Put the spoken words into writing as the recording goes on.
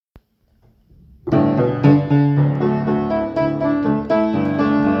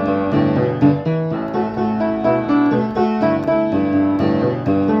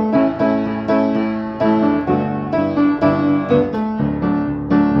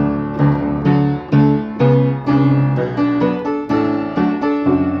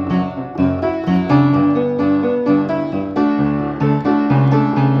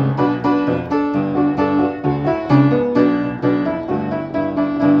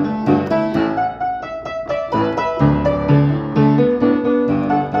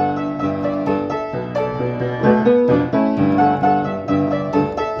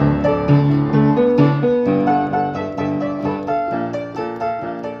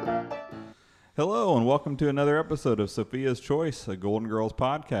Hello, and welcome to another episode of Sophia's Choice, a Golden Girls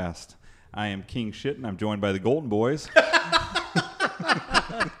podcast. I am King Shit, and I'm joined by the Golden Boys.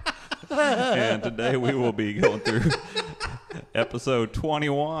 And today we will be going through episode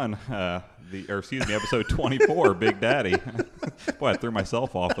 21, episode 24, Big Daddy. Boy, I threw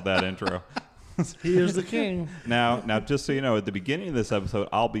myself off with that intro. He is the king. Now, just so you know, at the beginning of this episode,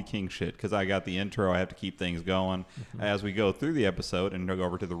 I'll be King Shit because I got the intro. I have to keep things going. As we go through the episode and go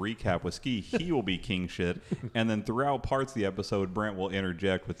over to the recap with Ski, he will be King Shit. And then throughout parts of the episode, Brent will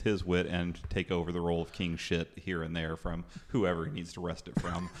interject with his wit and take over the role of King Shit here and there from whoever he needs to wrest it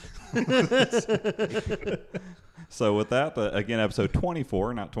from. So with that, again, episode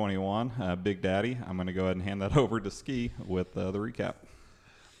 24, not 21, Big Daddy. I'm going to go ahead and hand that over to Ski with the recap.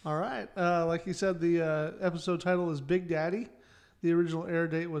 All right. Like you said, the episode title is Big Daddy. The original air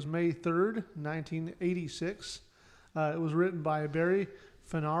date was May 3rd, 1986. It was written by Barry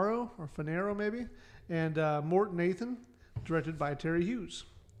Fanaro maybe, and Mort Nathan, directed by Terry Hughes.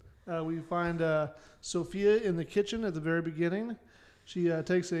 We find Sophia in the kitchen at the very beginning. She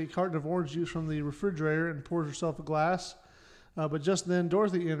takes a carton of orange juice from the refrigerator and pours herself a glass. But just then,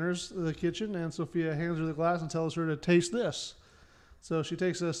 Dorothy enters the kitchen, and Sophia hands her the glass and tells her to taste this. So she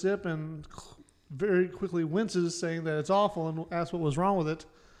takes a sip and very quickly winces, saying that it's awful, and asks what was wrong with it.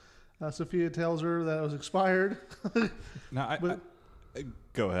 Sophia tells her that it was expired.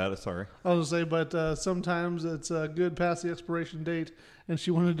 Go ahead. Sorry. I was going to say, but sometimes it's good past the expiration date, and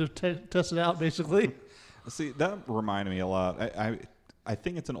she wanted to test it out, basically. See, that reminded me a lot. I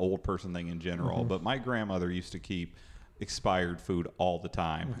think it's an old person thing in general, but my grandmother used to keep expired food all the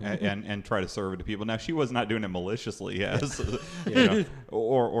time and try to serve it to people. Now, she was not doing it maliciously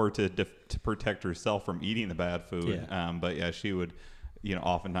or to protect herself from eating the bad food. Yeah. But yeah, she would,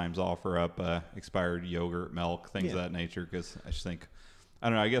 oftentimes offer up expired yogurt, milk, things of that nature. Because I just think, I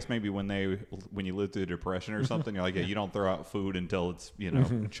don't know, I guess maybe when you live through the Depression or something, you're like, you don't throw out food until it's,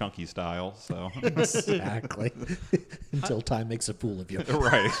 chunky style. So exactly. Until time makes a fool of you.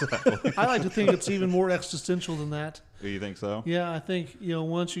 Right, exactly. I like to think it's even more existential than that. Do you think so? Yeah, I think,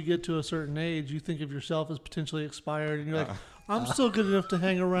 once you get to a certain age, you think of yourself as potentially expired, and you're like, I'm still good enough to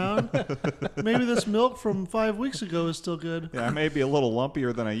hang around. Maybe this milk from 5 weeks ago is still good. Yeah, I may be a little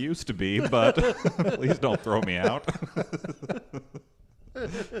lumpier than I used to be, but please don't throw me out.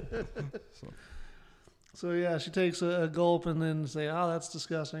 So yeah, she takes a gulp and then say, "Oh, that's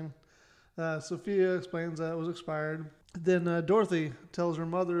disgusting." Sophia explains that it was expired. Then Dorothy tells her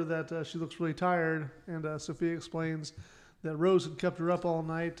mother that she looks really tired, and Sophia explains that Rose had kept her up all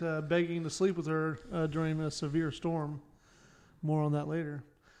night, begging to sleep with her during a severe storm. More on that later.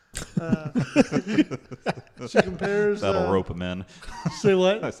 She compares. That'll rope them in. Say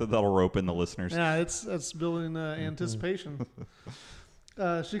what? I said that'll rope in the listeners. Yeah, it's building anticipation.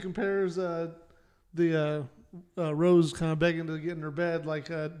 She compares the Rose kind of begging to get in her bed like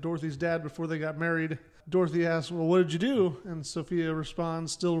Dorothy's dad before they got married. Dorothy asks, "Well, what did you do?" And Sophia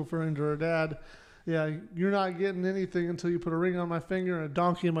responds, still referring to her dad, "Yeah, you're not getting anything until you put a ring on my finger and a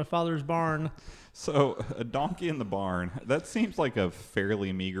donkey in my father's barn." So, a donkey in the barn, that seems like a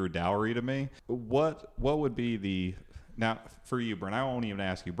fairly meager dowry to me. What would be the... Now, for you, Brent, I won't even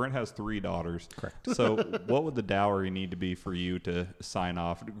ask you. Brent has 3 daughters. Correct. So what would the dowry need to be for you to sign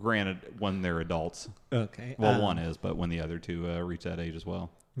off? Granted, when they're adults. Okay. Well, one is, but when the other 2 reach that age as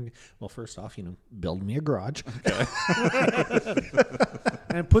well. Well, first off, build me a garage. Okay.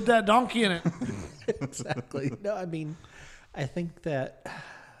 And put that donkey in it. Exactly. No, I think that...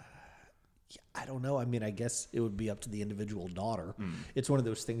 I don't know. I guess it would be up to the individual daughter. It's one of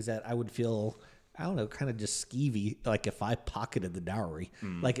those things that I would feel... I don't know, kind of just skeevy, like if I pocketed the dowry.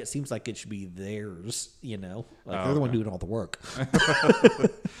 Like it seems like it should be theirs, they're the one doing all the work.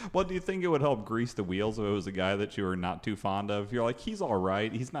 Well, do you think it would help grease the wheels if it was a guy that you were not too fond of? You're like, he's all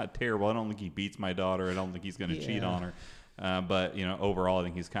right. He's not terrible. I don't think he beats my daughter. I don't think he's going to cheat on her. But, overall, I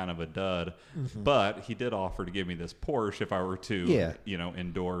think he's kind of a dud. But he did offer to give me this Porsche if I were to,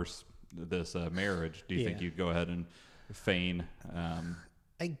 endorse this marriage. Do you think you'd go ahead and feign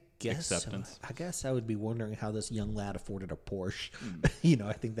acceptance? I guess I would be wondering how this young lad afforded a Porsche.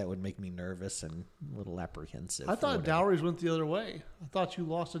 I think that would make me nervous and a little apprehensive. I thought dowries went the other way. I thought you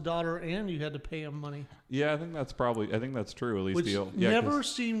lost a daughter and you had to pay him money. Yeah, I think that's true. At least Which never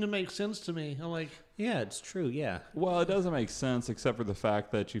seemed to make sense to me. I'm like, yeah, it's true. Yeah. Well, it doesn't make sense except for the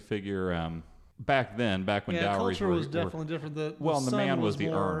fact that you figure back when dowries culture was definitely different. The man was the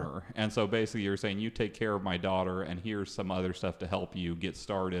earner, and so basically you're saying you take care of my daughter, and here's some other stuff to help you get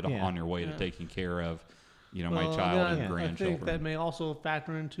started on your way to taking care of, my child and grandchildren. I think that may also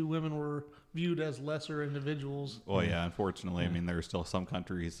factor into women were viewed as lesser individuals. Well, yeah, unfortunately, I mean, there are still some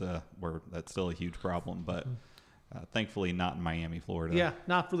countries where that's still a huge problem, but thankfully not in Miami, Florida. Yeah,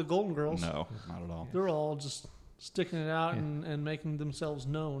 not for the Golden Girls. No, not at all. They're all just sticking it out and making themselves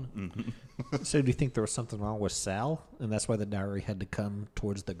known. So do you think there was something wrong with Sal, and that's why the dowry had to come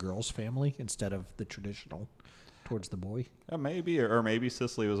towards the girl's family instead of the traditional towards the boy? Maybe, or maybe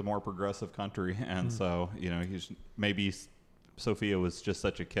Sicily was a more progressive country, and so maybe Sophia was just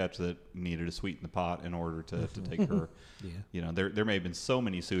such a catch that needed to sweeten the pot in order to take her. Yeah. There may have been so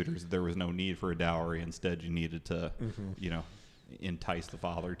many suitors that there was no need for a dowry. Instead, you needed to, entice the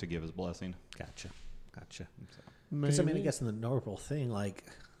father to give his blessing. Gotcha. Maybe. Because, I mean, I guess in the normal thing, like,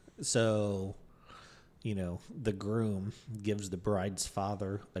 so, the groom gives the bride's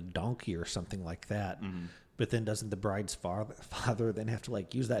father a donkey or something like that. Mm-hmm. But then doesn't the bride's father then have to,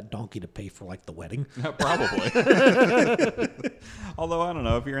 like, use that donkey to pay for, like, the wedding? Probably. Although, I don't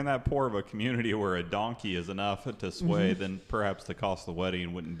know, if you're in that poor of a community where a donkey is enough to sway, then perhaps the cost of the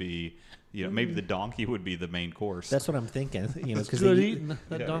wedding wouldn't be, maybe the donkey would be the main course. That's what I'm thinking. It's because good eating,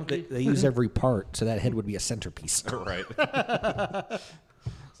 that donkey. They use every part, so that head would be a centerpiece. Right.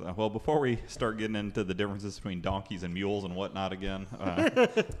 So, well, before we start getting into the differences between donkeys and mules and whatnot again,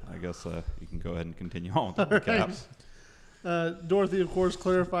 I guess you can go ahead and continue on with the recaps. Dorothy, of course,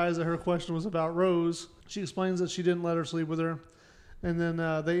 clarifies that her question was about Rose. She explains that she didn't let her sleep with her. And then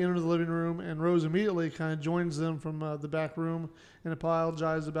they enter the living room, and Rose immediately kind of joins them from the back room and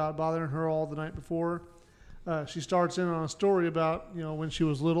apologizes about bothering her all the night before. She starts in on a story about, when she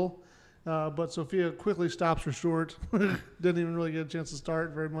was little. But Sophia quickly stops her short. Didn't even really get a chance to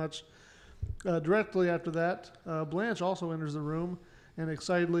start very much. Directly after that, Blanche also enters the room and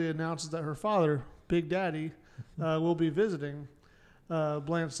excitedly announces that her father, Big Daddy, will be visiting.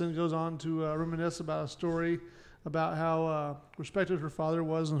 Blanche then goes on to reminisce about a story about how respected her father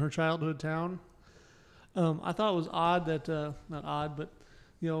was in her childhood town. I thought it was odd that, not odd, but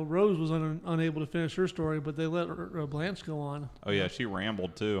Rose was unable to finish her story, but they let Blanche go on. Oh, yeah, she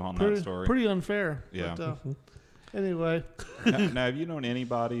rambled, too, on that story. Pretty unfair. Yeah. But, anyway. Now, have you known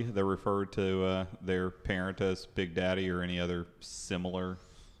anybody that referred to their parent as Big Daddy or any other similar?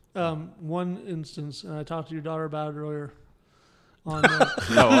 One instance, and I talked to your daughter about it earlier. On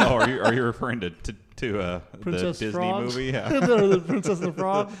are you referring to the Disney Frogs? movie? Yeah. The Princess and the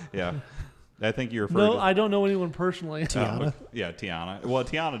Frog? Yeah. I think you're No, I don't know anyone personally. Tiana? Yeah, Tiana. Well,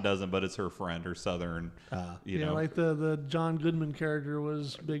 Tiana doesn't, but it's her friend, her southern, like the John Goodman character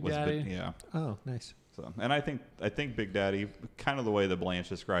was Big Daddy. yeah. Oh, nice. So, and I think Big Daddy, kind of the way that Blanche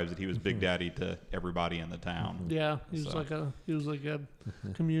describes it, he was Big Daddy to everybody in the town. Yeah, he was like a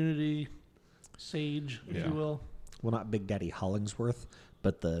community sage, if you will. Well, not Big Daddy Hollingsworth,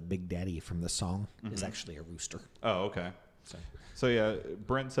 but the Big Daddy from the song is actually a rooster. Oh, okay. So yeah,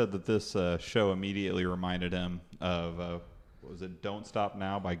 Brent said that this show immediately reminded him of, what was it, Don't Stop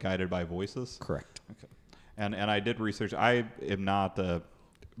Now by Guided by Voices? Correct. Okay. And I did research. I am not,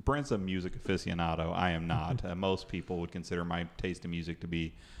 Brent's a music aficionado. I am not. Most people would consider my taste in music to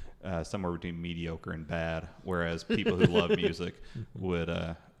be somewhere between mediocre and bad, whereas people who love music would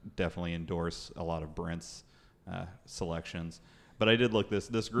definitely endorse a lot of Brent's selections. But I did look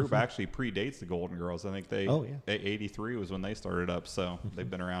this group actually predates the Golden Girls. I think 83 was when they started up, so they've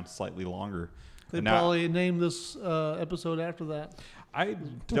been around slightly longer. They probably named this episode after that. I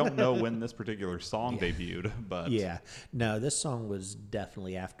don't know when this particular song debuted, but no, this song was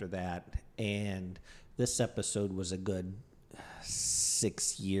definitely after that, and this episode was a good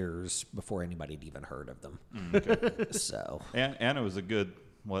 6 years before anybody had even heard of them. Okay. So and it was a good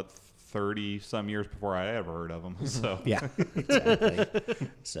 30 some years before I ever heard of them. So yeah, exactly.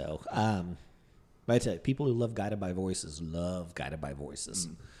 So, but I tell you, people who love Guided by Voices love Guided by Voices.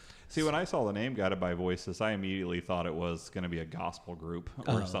 See, when I saw the name Guided by Voices, I immediately thought it was going to be a gospel group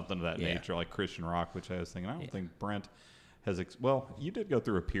or something of that nature, like Christian rock, which I was thinking, I don't think Brent has. You did go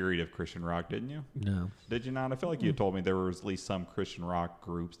through a period of Christian rock, didn't you? No. Did you not? I feel like you told me there was at least some Christian rock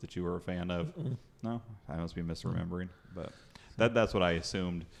groups that you were a fan of. No? I must be misremembering, but. That's what I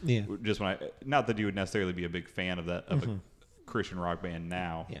assumed. Yeah. Just when not that you would necessarily be a big fan of that of a Christian rock band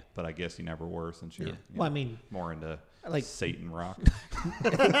now, but I guess you never were since you're well, I mean, more into like Satan rock.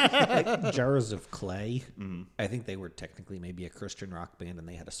 Like Jars of Clay. I think they were technically maybe a Christian rock band, and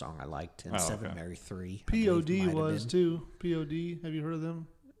they had a song I liked. And Seven Mary 3. POD was too. POD. Have you heard of them?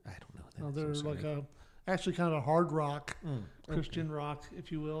 I don't know. They're like actually kind of a hard rock, Christian rock,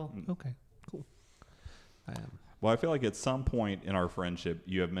 if you will. Okay, cool. Well, I feel like at some point in our friendship,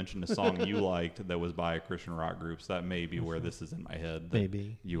 you have mentioned a song you liked that was by a Christian rock group. So that may be where this is in my head. that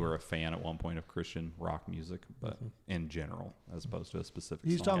Maybe. You were a fan at one point of Christian rock music, but in general, as opposed to a specific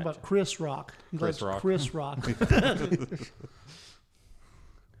He's song. talking about Chris Rock. He Chris likes Rock. Chris Rock.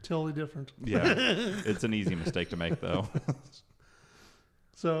 Totally different. Yeah, it's an easy mistake to make, though.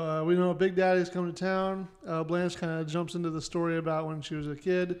 So we know Big Daddy's coming to town. Blanche kind of jumps into the story about when she was a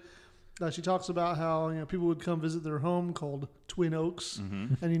kid. She talks about how people would come visit their home called Twin Oaks,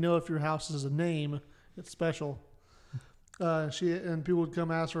 and if your house has a name, it's special. People would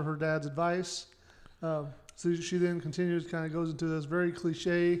come ask for her dad's advice. So she then continues, kind of goes into this very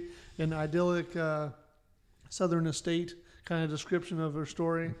cliche and idyllic Southern estate kind of description of her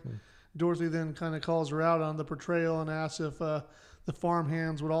story. Dorothy then kind of calls her out on the portrayal and asks if the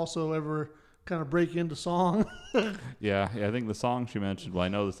farmhands would also ever kind of break into song. Yeah, I think the song she mentioned, well, I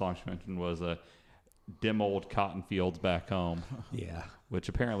know the song she mentioned was Dim Old Cotton Fields Back Home. Yeah. Which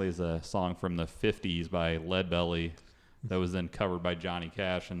apparently is a song from the 50s by Leadbelly that was then covered by Johnny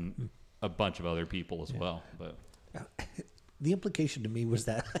Cash and a bunch of other people as well. But The implication to me was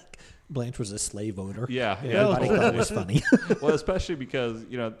that Blanche was a slave owner. yeah. Everybody thought it was funny. Well, especially because,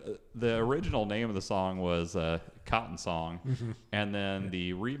 the original name of the song was Cotton Song, and then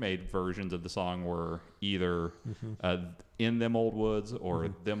the remade versions of the song were either In Them Old Woods or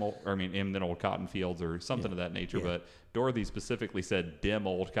In Them Old Cotton Fields or something of that nature. Yeah. But Dorothy specifically said Dim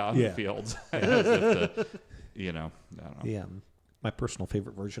Old Cotton Yeah. Fields. As if to, I don't know. Yeah. My personal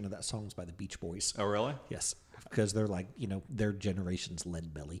favorite version of that song is by the Beach Boys. Oh, really? Yes. Because they're like, their generation's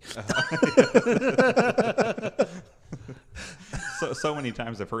Leadbelly. So many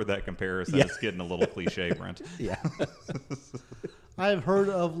times I've heard that comparison. Yeah. It's getting a little cliche, Brent. Yeah. I've heard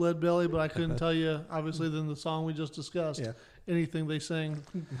of Leadbelly, but I couldn't tell you, obviously, than the song we just discussed, anything they sang.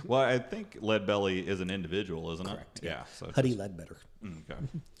 Well, I think Leadbelly is an individual, isn't Correct, it? Yeah. So it's Huddy Ledbetter. okay.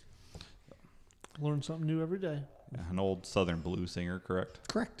 Learn something new every day. Yeah, an old Southern blues singer, correct?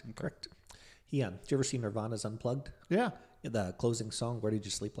 Correct. Correct. Yeah. Did you ever see Nirvana's Unplugged? Yeah. The closing song, Where Did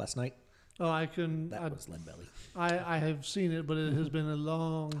You Sleep Last Night? Oh, I couldn't. That was Leadbelly. I have seen it, but it has been a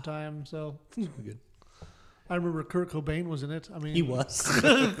long time. So Good. I remember Kurt Cobain was in it. I mean, He was.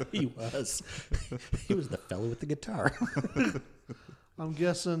 He was. He was the fellow with the guitar. I'm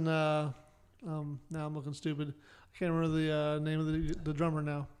guessing. Now I'm looking stupid. I can't remember the name of the drummer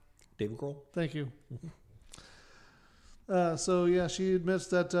now. Dave Grohl. Thank you. She admits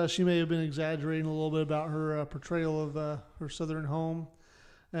that she may have been exaggerating a little bit about her portrayal of her Southern home,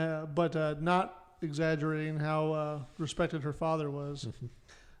 but not exaggerating how respected her father was.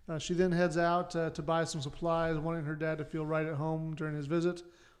 She then heads out to buy some supplies, wanting her dad to feel right at home during his visit.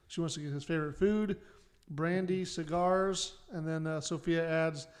 She wants to get his favorite food, brandy, cigars, and then Sophia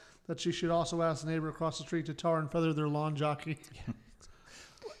adds that she should also ask the neighbor across the street to tar and feather their lawn jockey.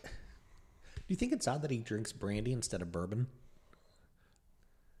 Do you think it's odd that he drinks brandy instead of bourbon?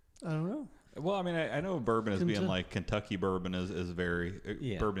 I don't know. Well, I mean, I know bourbon as being like Kentucky bourbon is very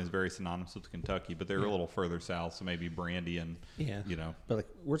bourbon is very synonymous with Kentucky, but they're a little further south, so maybe brandy and But like,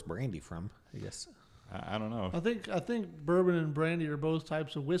 where's brandy from? I guess. I don't know. I think bourbon and brandy are both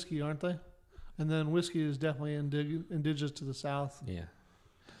types of whiskey, aren't they? And then whiskey is definitely indigenous to the South. Yeah.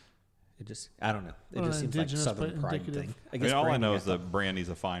 It just, I don't know. It Well, just seems like indigenous, Southern but pride indicative. thing. I mean, all I brandy, know is thought that Brandy's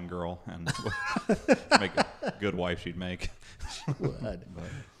a fine girl and make a good wife she'd make. would.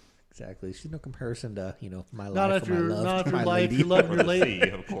 Exactly. She's no comparison to, my Not life if or my you're love not to if your my life lady. you love your The lady. sea,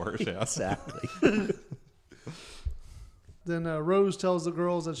 of course, yeah. Exactly. Then Rose tells the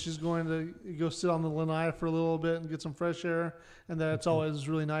girls that she's going to go sit on the lanai for a little bit and get some fresh air, and that it's always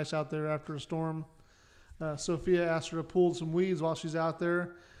really nice out there after a storm. Sophia asks her to pull some weeds while she's out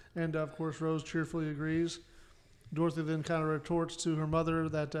there, and of course Rose cheerfully agrees. Dorothy then kind of retorts to her mother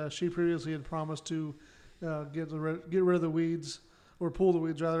that she previously had promised to get rid of the weeds, or pull the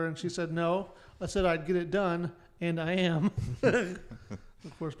weeds rather, and she said no. I said I'd get it done, and I am.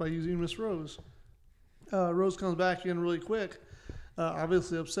 Of course, by using Miss Rose. Rose comes back in really quick,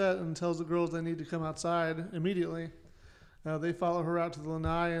 obviously upset, and tells the girls they need to come outside immediately. They follow her out to the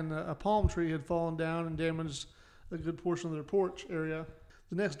lanai, and a palm tree had fallen down and damaged a good portion of their porch area.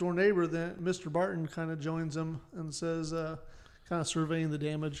 The next door neighbor, then Mr. Barton, kind of joins them and says, kind of surveying the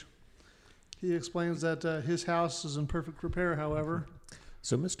damage. He explains that his house is in perfect repair, however.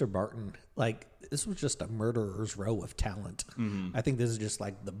 So Mr. Barton, this was just a murderer's row of talent. Mm-hmm. I think this is just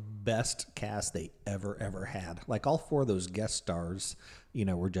the best cast they ever had. All four of those guest stars,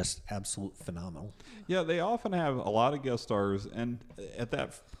 were just absolute phenomenal. Yeah, they often have a lot of guest stars, and at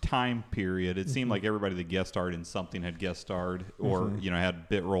that time period, it seemed like everybody that guest starred in something had guest starred or had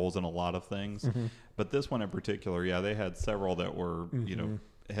bit roles in a lot of things. But this one in particular, yeah, they had several that were,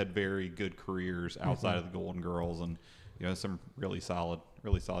 had very good careers outside of the Golden Girls, and some really solid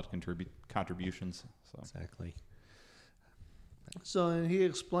contributions. So Exactly. So, and he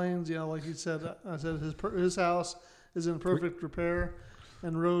explains, like he said, I said his house is in perfect repair,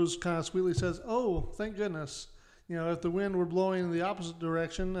 and Rose kind of sweetly says, "Oh, thank goodness! If the wind were blowing in the opposite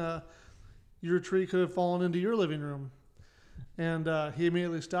direction, your tree could have fallen into your living room." And he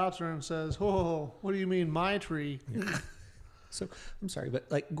immediately stops her and says, "Oh, what do you mean, my tree?" So I'm sorry,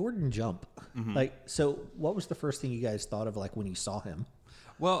 but like Gordon Jump, so what was the first thing you guys thought of like when you saw him?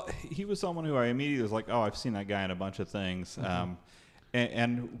 Well, he was someone who I immediately was like, oh, I've seen that guy in a bunch of things.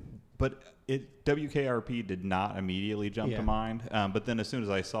 But WKRP did not immediately jump to mind. But then as soon as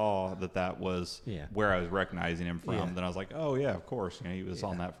I saw that was where I was recognizing him from, then I was like, oh, yeah, of course. He was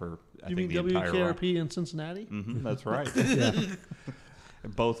on that for, I think, the entire run. WKRP in Cincinnati? Mm-hmm, that's right.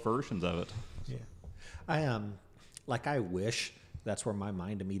 Both versions of it. Yeah. I wish that's where my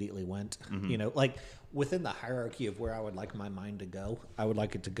mind immediately went. Like within the hierarchy of where I would like my mind to go, I would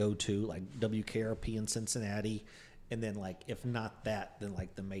like it to go to like WKRP in Cincinnati, and then like if not that, then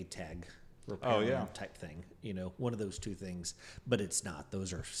like the Maytag repairman type thing. One of those two things. But it's not.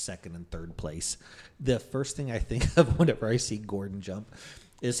 Those are second and third place. The first thing I think of whenever I see Gordon Jump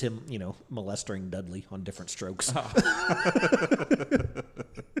is him, molesting Dudley on different strokes.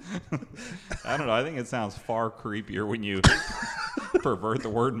 I don't know. I think it sounds far creepier when you pervert the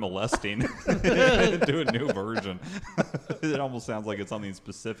word molesting into a new version. It almost sounds like it's something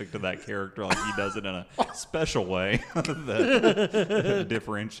specific to that character, like he does it in a special way that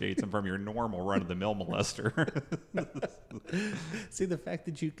differentiates him from your normal run-of-the-mill molester. See, the fact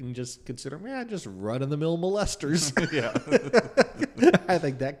that you can just consider them, just run-of-the-mill molesters. Yeah. I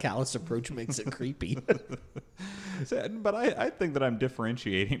think that callous approach makes it creepy. But I think that I'm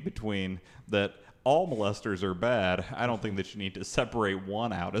differentiating between that all molesters are bad. I don't think that you need to separate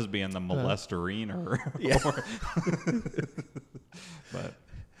one out as being the molesterine but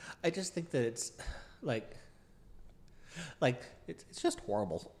I just think that it's like it's just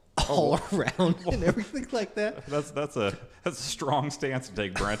horrible all around and everything like that. That's a strong stance to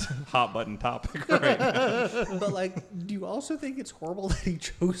take, Brent. Hot button topic right now. But like, do you also think it's horrible that he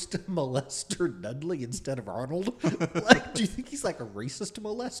chose to molester Dudley instead of Arnold? Like, do you think he's like a racist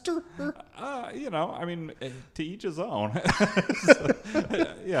molester? I mean, to each his own. The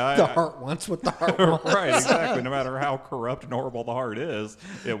heart wants what the heart wants. Right, exactly. No matter how corrupt and horrible the heart is,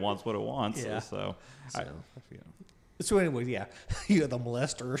 it wants what it wants. Yeah. So anyway, the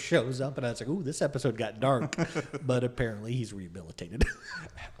molester shows up, and I was like, "Ooh, this episode got dark," but apparently he's rehabilitated.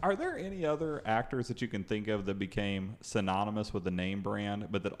 Are there any other actors that you can think of that became synonymous with the name brand,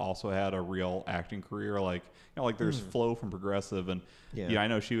 but that also had a real acting career? Like, like there's Flo from Progressive, and I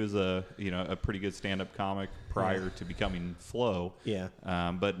know she was a pretty good stand-up comic prior to becoming Flo. Yeah.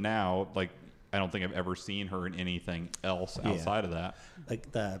 But now, like, I don't think I've ever seen her in anything else outside of that.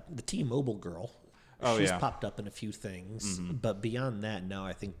 Like the T-Mobile girl. She's popped up in a few things, but beyond that, no,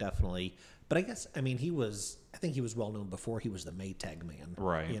 I think definitely. But I guess, I think he was well known before he was the Maytag man,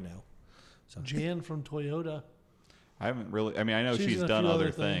 right? So Jan from Toyota. I haven't really. I mean, I know she's done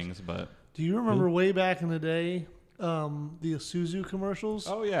other things, but do you remember way back in the day, the Isuzu commercials?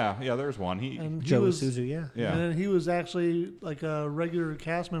 Oh yeah, there's one. Joe Isuzu, yeah. And he was actually like a regular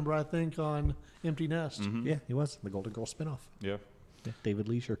cast member, I think, on Empty Nest. Mm-hmm. Yeah, he was the Golden Girls spinoff. Yeah. Yeah, David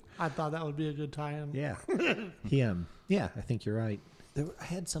Leisure. I thought that would be a good tie-in. Yeah. I think you're right. I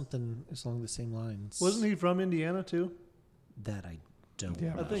had something along the same lines. Wasn't he from Indiana too? That I don't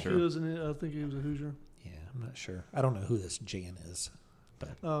know. I think he was a Hoosier. Yeah, I'm not sure. I don't know who this Jan is.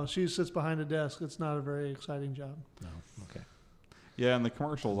 But she sits behind a desk. It's not a very exciting job. No. Okay. Yeah, and the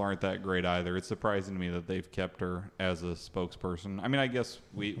commercials aren't that great either. It's surprising to me that they've kept her as a spokesperson. I mean, I guess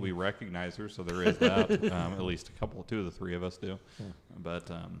we recognize her, so there is that. At least two of the three of us do. Yeah. But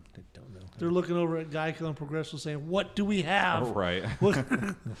I don't know. They're looking over at Geico and Progressive saying, "What do we have?" Oh, right.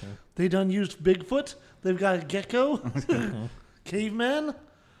 They done used Bigfoot. They've got a gecko, caveman.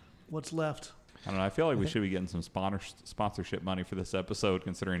 What's left? I don't know. I feel like we should be getting some sponsorship money for this episode,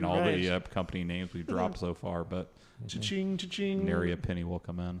 considering all the company names we've dropped so far. But cha-ching, cha-ching. Nary a penny will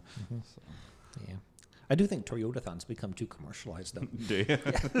come in. So. Yeah. I do think Toyotathon's become too commercialized, though. Do you? Yeah.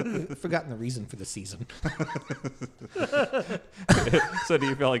 Forgotten the reason for the season. So do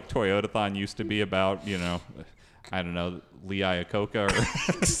you feel like Toyotathon used to be about, I don't know, Lee Iacocca?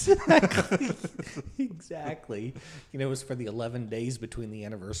 Exactly. It was for the 11 days between the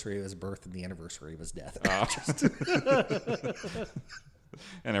anniversary of his birth and the anniversary of his death.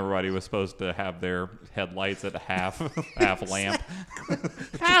 And everybody was supposed to have their headlights at half lamp.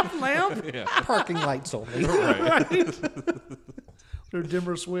 Half lamp. Yeah. Parking lights only. Right. Their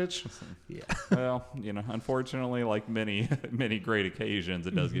dimmer switch. Yeah. Well, unfortunately, like many great occasions,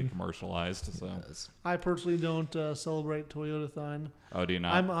 it does get commercialized. So, I personally don't celebrate Toyotathon. oh, do you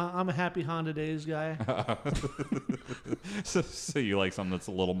not? I'm a happy Honda Days guy. So you like something that's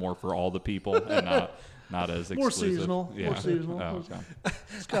a little more for all the people and not as exclusive. More seasonal. Yeah. More seasonal. Oh, okay.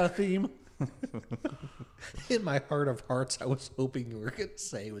 It's got a theme. In my heart of hearts, I was hoping you were going to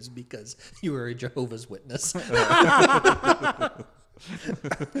say it was because you were a Jehovah's Witness.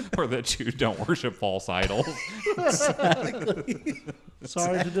 Or that you don't worship false idols.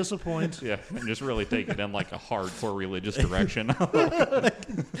 Sorry to disappoint. Yeah, and just really take it in like a hardcore religious direction.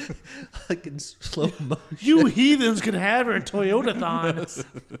 Like in slow motion. You heathens can have your Toyotathon.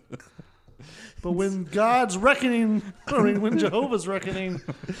 But when God's reckoning, when Jehovah's reckoning,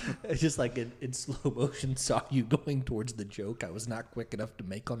 I just like in slow motion saw you going towards the joke I was not quick enough to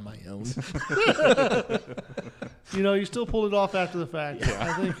make on my own. you still pulled it off after the fact.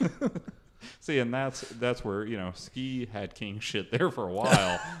 I think. See, and that's where Ski had king shit there for a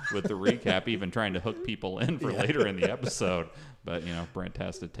while with the recap, even trying to hook people in for later in the episode. But Brent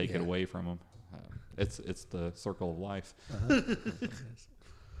has to take it away from him. It's the circle of life.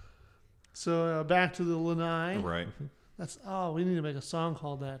 So back to the Lanai. Right. We need to make a song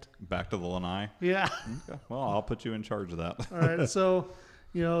called that. Back to the Lanai. Yeah. Okay. Well, I'll put you in charge of that. All right. So,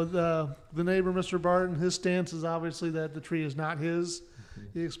 the neighbor, Mr. Barton, his stance is obviously that the tree is not his.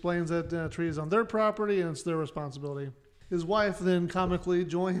 He explains that the tree is on their property and it's their responsibility. His wife then comically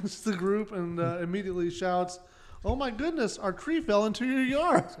joins the group and immediately shouts, "Oh my goodness, our tree fell into your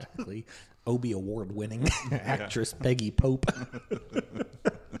yard." Exactly. Obie Award-winning actress Peggy Pope.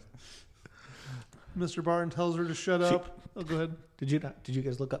 Mr. Barton tells her to shut up. Oh, go ahead. Did you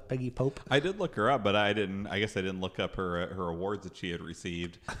guys look up Peggy Pope? I did look her up, but I guess I didn't look up her awards that she had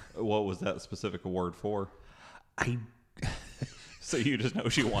received. What was that specific award for? So you just know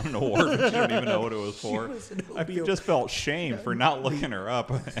she won an award, but you don't even know what it was for. I just felt shame for not looking her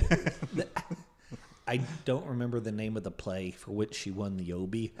up. I don't remember the name of the play for which she won the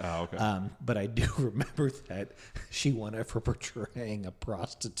Obie. Oh, okay. But I do remember that she won it for portraying a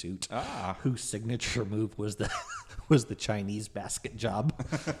prostitute whose signature move was the Chinese basket job.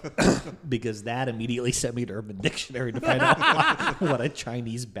 Because that immediately sent me to Urban Dictionary to find out what a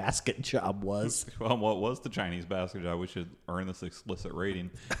Chinese basket job was. Well, what was the Chinese basket job? We should earn this explicit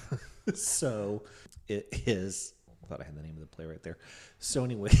rating. So it is. I thought I had the name of the play right there. So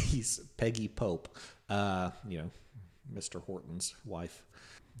anyways, Peggy Pope, Mr. Horton's wife,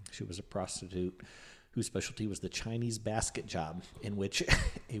 she was a prostitute whose specialty was the Chinese basket job, in which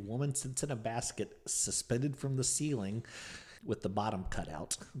a woman sits in a basket suspended from the ceiling with the bottom cut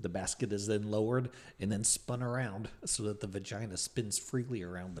out. The basket is then lowered and then spun around so that the vagina spins freely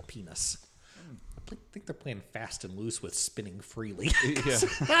around the penis. I think they're playing fast and loose with spinning freely. Yeah.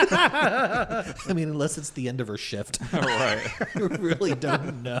 I mean, unless it's the end of her shift. Right. I really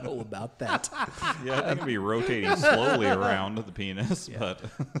don't know about that. Yeah, I think it'd be rotating slowly around the penis, but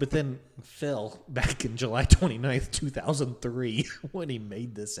But then Phil, back in July 29th, 2003, when he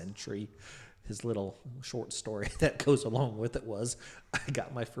made this entry, his little short story that goes along with it was, "I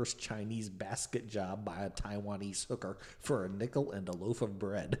got my first Chinese basket job by a Taiwanese hooker for a nickel and a loaf of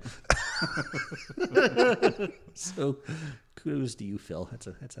bread." So kudos to you, Phil.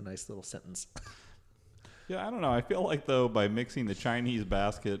 That's a nice little sentence. yeah, I don't know. I feel like, though, by mixing the Chinese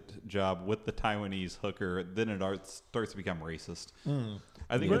basket job with the Taiwanese hooker, then it starts to become racist.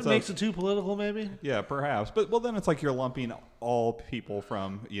 I think It makes it too political, maybe? Yeah, perhaps. But, then it's like you're lumping all people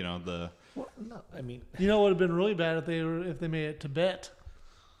from, the... Well, no, I mean, It would have been really bad if they made it Tibet.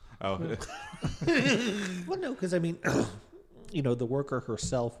 Oh, well, no, because I mean, the worker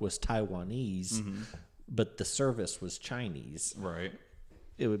herself was Taiwanese, but the service was Chinese. right.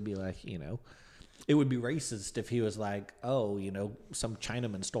 It would be like, it would be racist if he was like, "Oh, some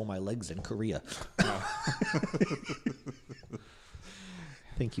Chinaman stole my legs in Korea."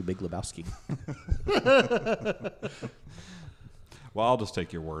 Thank you, Big Lebowski. Well, I'll just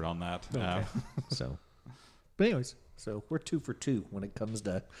take your word on that. Okay. But anyways, we're 2 for 2 when it comes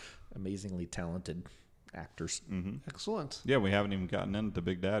to amazingly talented actors. Excellent. Yeah, we haven't even gotten into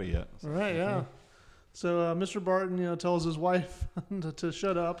Big Daddy yet. All right, yeah. So Mr. Barton, tells his wife to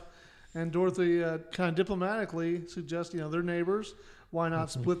shut up, and Dorothy kind of diplomatically suggests, they're neighbors. Why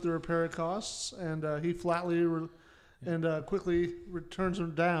not split the repair costs? And he flatly and quickly turns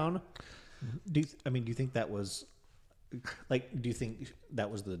them down. Do you think that was do you think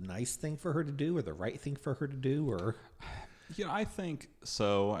that was the nice thing for her to do or the right thing for her to do? Or I think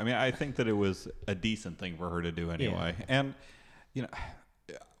so. I mean, I think that it was a decent thing for her to do anyway. Yeah. And,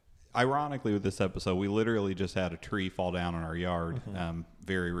 ironically, with this episode, we literally just had a tree fall down in our yard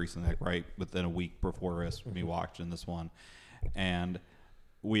very recently, like right within a week before me watching this one. And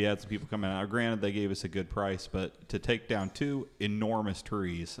we had some people come in. Now, granted, they gave us a good price, but to take down 2 enormous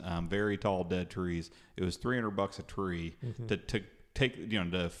trees, very tall dead trees, it was $300 a tree to take,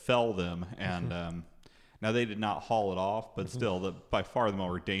 to fell them. And now they did not haul it off, but still, by far the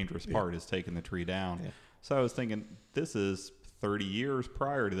more dangerous part is taking the tree down. Yeah. So I was thinking, this is 30 years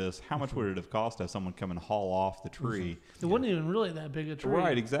prior to this. How much would it have cost to have someone come and haul off the tree? It wasn't even really that big a tree.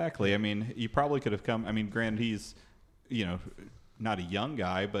 Right, exactly. I mean, you probably could have come. I mean, granted, he's, not a young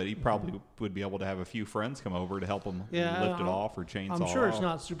guy, but he probably would be able to have a few friends come over to help him lift it off or chainsaw it off. I'm sure it's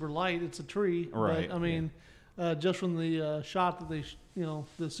not super light. It's a tree. Right. But, I mean, just from the shot that they,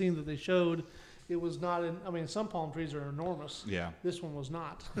 the scene that they showed, it was not in. I mean, some palm trees are enormous. Yeah. This one was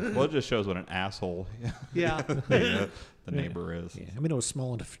not. Well, it just shows what an asshole Yeah. the neighbor is. Yeah. I mean, it was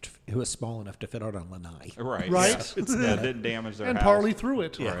small enough. It was small enough to fit out on Lanai. Right. Right. Yeah. It didn't damage their and house. partly through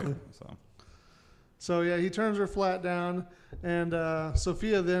it. Right. So yeah, he turns her flat down, and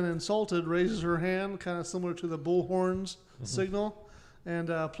Sophia, then insulted, raises her hand, kind of similar to the bullhorns signal, and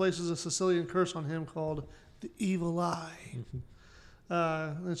places a Sicilian curse on him called the Evil Eye.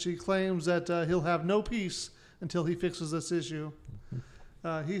 And she claims that he'll have no peace until he fixes this issue.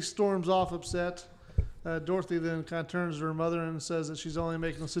 He storms off upset. Dorothy then kind of turns to her mother and says that she's only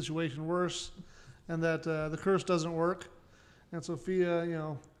making the situation worse, and that the curse doesn't work. And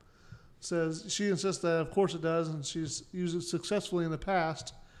Sophia, says she insists that of course it does, and she's used it successfully in the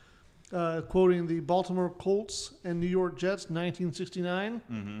past, quoting the Baltimore Colts and New York Jets, 1969.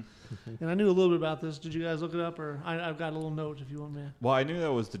 And I knew a little bit about this. Did you guys look it up, or I've got a little note if you want me? Well, I knew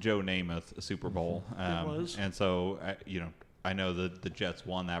that was the Joe Namath Super Bowl. It was, and so I know that the Jets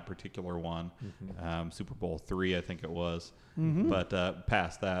won that particular one, Super Bowl III, I think it was. But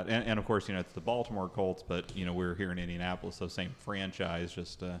past that, and of course, it's the Baltimore Colts, but we're here in Indianapolis, so same franchise,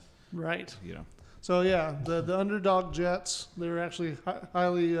 just. Right. So yeah, the underdog Jets, they were actually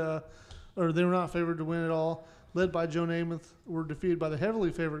highly, or they were not favored to win at all. Led by Joe Namath, were defeated by the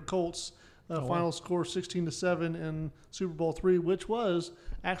heavily favored Colts. Final score 16-7 in Super Bowl III, which was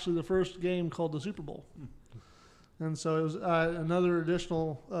actually the first game called the Super Bowl. And so it was another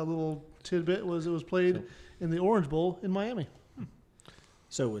additional little tidbit was it was played in the Orange Bowl in Miami.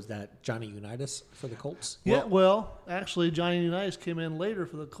 So was that Johnny Unitas for the Colts? Yeah, well, actually, Johnny Unitas came in later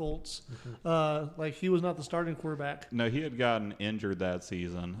for the Colts. He was not the starting quarterback. No, he had gotten injured that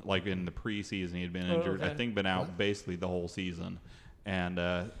season. Like in the preseason, he had been injured. Okay. I think been out basically the whole season. And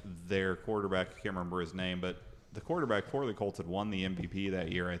their quarterback, I can't remember his name, but the quarterback for the Colts had won the MVP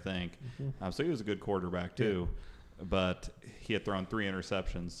that year, I think. So he was a good quarterback too. But he had thrown 3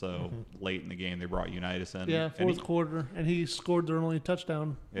 interceptions, so late in the game they brought Unitas in. Yeah, fourth quarter, and he scored their only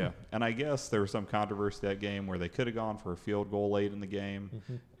touchdown. Yeah, and I guess there was some controversy that game where they could have gone for a field goal late in the game,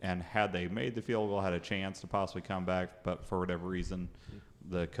 and had they made the field goal, had a chance to possibly come back, but for whatever reason,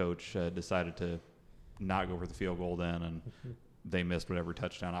 the coach decided to not go for the field goal then, and they missed whatever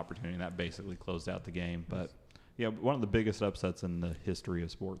touchdown opportunity, and that basically closed out the game. But, yeah, one of the biggest upsets in the history of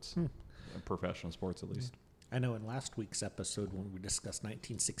sports, professional sports at least. I know in last week's episode when we discussed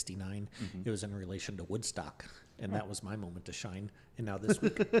 1969, it was in relation to Woodstock, and that was my moment to shine. And now this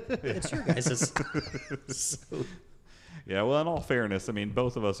week, it's your guys'. So. Yeah, well, in all fairness, I mean,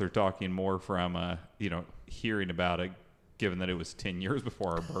 both of us are talking more from, hearing about it, given that it was 10 years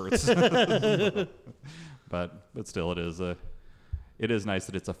before our births. but still, it is nice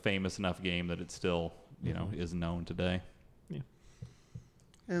that it's a famous enough game that it still, is known today. Yeah.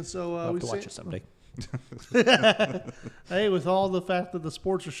 And so I'll have we to watch it someday. Hey, with all the fact that the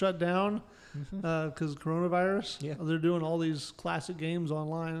sports are shut down because of coronavirus, they're doing all these classic games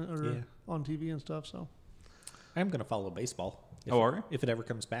online or on TV and stuff. So I'm going to follow baseball. Are you? If it ever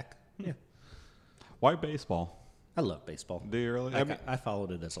comes back. Yeah. Why baseball? I love baseball. Do you really? I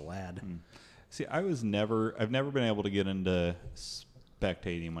followed it as a lad. See, I've never been able to get into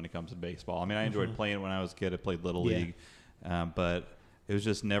spectating when it comes to baseball. I mean, I enjoyed playing when I was a kid. I played Little League, but it was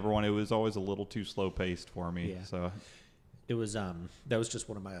just never one. It was always a little too slow paced for me. Yeah. So it was that was just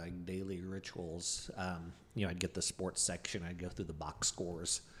one of my daily rituals. I'd get the sports section. I'd go through the box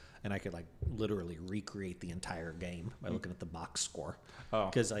scores, and I could literally recreate the entire game by looking at the box score. Oh,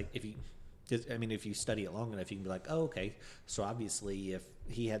 because if you study it long enough, you can be like, oh, okay. So obviously, if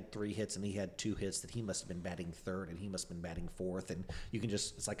he had 3 hits and he had 2 hits, that he must have been batting third and he must have been batting fourth, and you can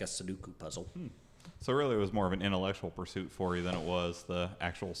just—it's like a Sudoku puzzle. So really, it was more of an intellectual pursuit for you than it was the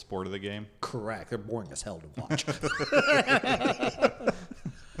actual sport of the game. Correct. They're boring as hell to watch.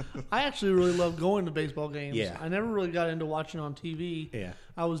 I actually really love going to baseball games. Yeah. I never really got into watching on TV. Yeah.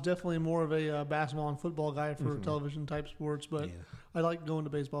 I was definitely more of a basketball and football guy for television type sports, but Yeah. I like going to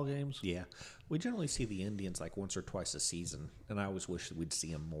baseball games. Yeah. We generally see the Indians like once or twice a season, and I always wish that we'd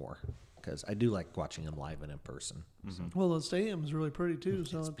see them more because I do like watching them live and in person. So, Well, the stadium is really pretty too,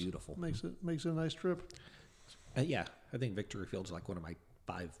 so It's beautiful. Makes it a nice trip. yeah, I think Victory Field's like one of my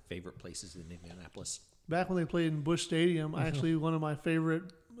 5 favorite places in Indianapolis. Back when they played in Busch Stadium, actually one of my favorite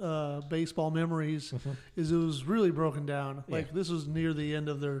baseball memories is it was really broken down. Like Yeah. this was near the end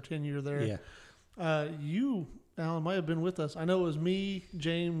of their tenure there. Yeah. You, Alan, might have been with us. I know it was me,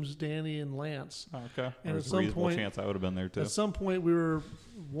 James, Danny, and Lance. Oh, okay. And There's at a some reasonable point- chance I would have been there too. At some point, we were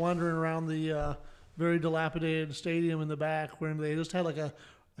wandering around the very dilapidated stadium in the back where they just had like a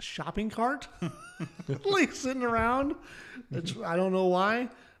shopping cart like sitting around. I don't know why,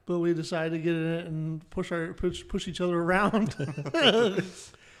 but we decided to get in it and push each other around.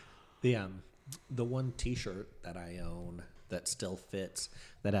 The one T-shirt that I own that still fits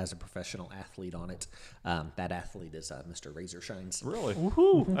that has a professional athlete on it. That athlete is Mr. Razor Shines. Really?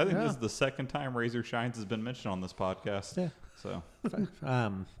 Woohoo! I think Yeah. this is the second time Razor Shines has been mentioned on this podcast. Yeah. So,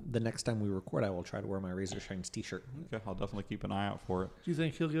 The next time we record, I will try to wear my Razor Shines T-shirt. okay, I'll definitely keep an eye out for it. Do you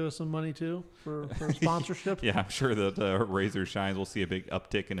think he'll give us some money too for sponsorship? Yeah, I'm sure that Razor Shines will see a big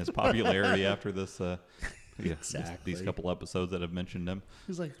uptick in his popularity after this. Exactly. These couple episodes that have mentioned him.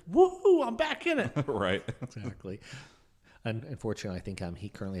 He's like, "Woohoo! I'm back in it." Right. Exactly. And unfortunately, I think he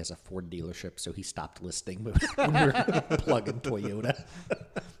currently has a Ford dealership, so he stopped listing. But we're plugging Toyota.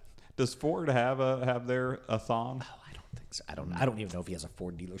 Does Ford have their a thon? Oh, I don't think so. I don't even know if he has a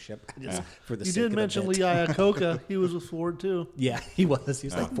Ford dealership. Just Yeah. for the You sake did of mention the bit. Lee Iacocca. He was with Ford too. Yeah, he was. He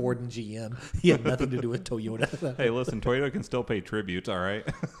was like Ford and GM. He had nothing to do with Toyota. Hey, listen, Toyota can still pay tribute, all right?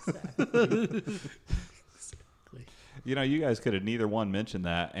 You know, you guys could have neither one mentioned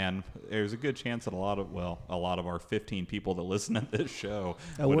that, and there's a good chance that a lot of our 15 people that listen to this show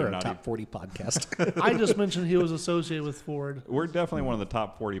would We're have a not top 40 podcast. I just mentioned he was associated with Ford. We're definitely one of the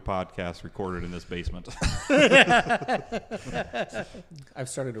top 40 podcasts recorded in this basement. I've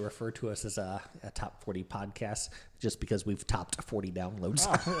started to refer to us as a top 40 podcast just because we've topped 40 downloads.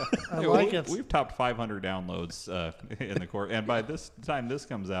 I like it. We've topped 500 downloads in the course, and by this time this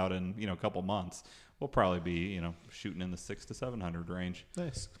comes out in a couple months, we'll probably be shooting in the 600 to 700 range.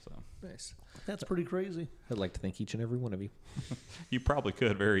 Nice. So Nice. That's pretty crazy. I'd like to thank each and every one of you. you probably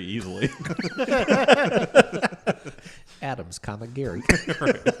could very easily. Adams, comma Gary.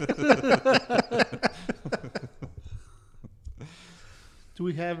 Do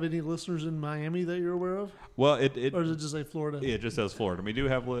we have any listeners in Miami that you're aware of? Well, Or does it just say Florida? it just says Florida. We do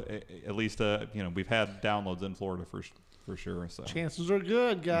have at least we've had downloads in Florida for sure. So Chances are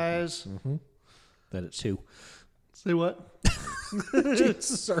good, guys. That it's who? Say what?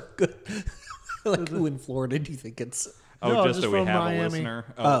 Chances are good. Like who in Florida do you think it's? oh, No, just just that we from have Miami. a listener.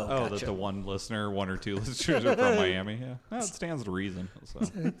 Oh, that gotcha. the one listener, 1 or 2 listeners are from Miami. Yeah, well, it stands to reason. So.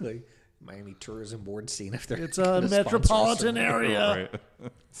 Exactly. Miami Tourism Board scene if they're It's a gonna sponsor us. metropolitan area.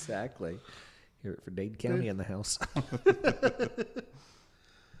 Right. Exactly. Hear it for Dade County in the house.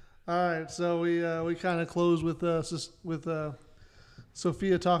 All right, so we kind of close with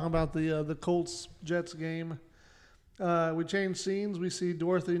Sophia talking about the Colts Jets game. We change scenes. We see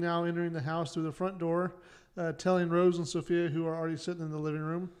Dorothy now entering the house through the front door, telling Rose and Sophia, who are already sitting in the living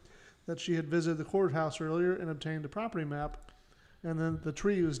room, that she had visited the courthouse earlier and obtained a property map, and then the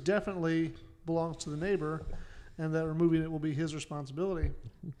tree is definitely belongs to the neighbor, and that removing it will be his responsibility.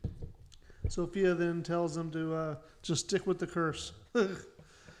 Sophia then tells them to just stick with the curse.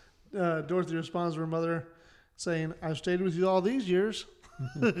 Dorothy responds to her mother, saying, "I've stayed with you all these years."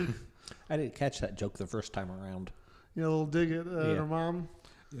 I didn't catch that joke the first time around. A little dig at her mom.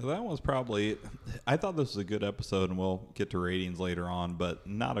 Yeah, that was probably. I thought this was a good episode, and we'll get to ratings later on, but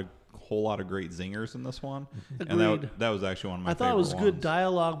not a whole lot of great zingers in this one. And Agreed. that was actually one of my I thought it was favorite good ones.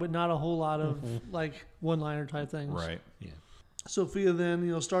 dialogue, but not a whole lot of like one-liner type things. Right. Yeah. Sophia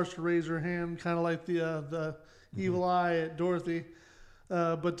then, starts to raise her hand, kind of like the evil eye at Dorothy,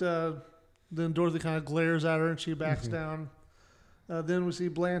 but then Dorothy kind of glares at her and she backs down. Then we see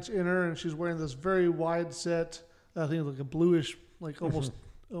Blanche enter, and she's wearing this very wide set, I think like a bluish, like almost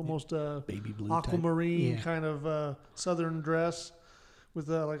Baby blue type. aquamarine Yeah. kind of southern dress with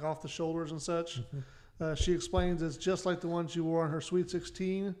like off the shoulders and such. She explains it's just like the one she wore on her Sweet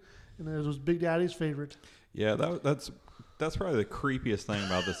 16, and it was Big Daddy's favorite. Yeah, that's That's probably the creepiest thing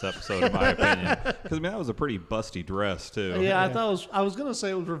about this episode, in my opinion. Because, I mean, that was a pretty busty dress, too. Yeah, I was gonna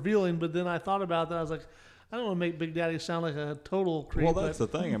say it was revealing, but then I thought about that. I was like, I don't want to make Big Daddy sound like a total creep. Well, that's the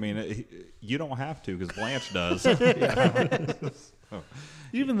thing. I mean, you don't have to, because Blanche does.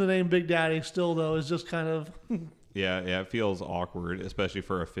 Even the name Big Daddy still, though, is just kind of... Yeah, it feels awkward, especially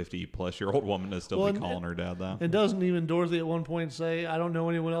for a 50-plus-year-old woman to still be calling her dad that. And doesn't even Dorothy at one point say, I don't know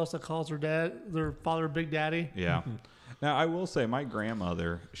anyone else that calls their father Big Daddy? Yeah. Now, I will say, my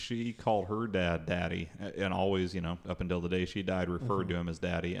grandmother, she called her dad Daddy, and always, up until the day she died, referred to him as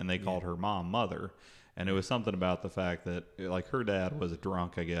Daddy, and they called her mom Mother. And it was something about the fact that, like, her dad was a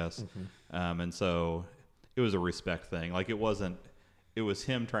drunk, I guess, and so it was a respect thing. Like, it was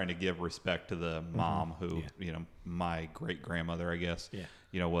him trying to give respect to the mom who, my great-grandmother, I guess,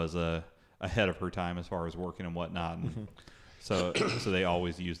 was ahead of her time as far as working and whatnot. And so they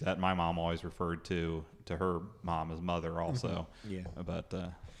always used that. My mom always referred to her mom as Mother also. Yeah. But,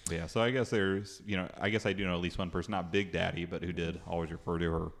 yeah, so I guess there's, I guess I do know at least one person, not Big Daddy, but who did always refer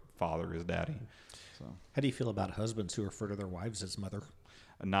to her father as Daddy. So. How do you feel about husbands who refer to their wives as Mother?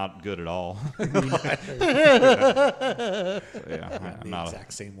 Not good at all. I'm the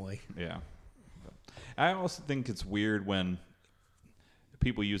exact same way. Yeah. I also think it's weird when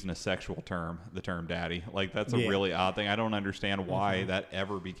people using a sexual term, the term daddy. Like, that's a really odd thing. I don't understand why that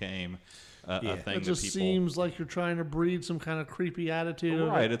ever became a thing. It just seems like you're trying to breed some kind of creepy attitude.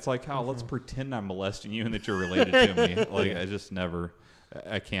 Right. It's like, let's pretend I'm molesting you and that you're related to me. Like, I just never,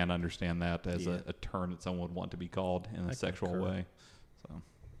 I can't understand that as a term that someone would want to be called in a sexual way. So.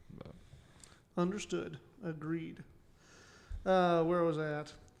 Understood. Agreed. Where was I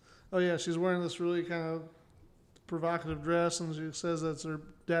at? Oh, yeah, she's wearing this really kind of provocative dress, and she says that's her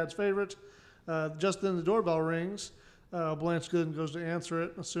dad's favorite. Just then the doorbell rings. Blanche Gooden goes to answer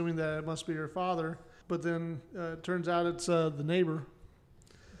it, assuming that it must be her father. But then it turns out it's the neighbor.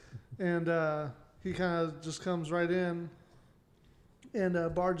 And he kind of just comes right in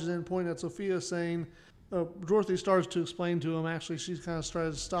and barges in, pointing at Sophia, saying, Dorothy starts to explain to him, actually, she kind of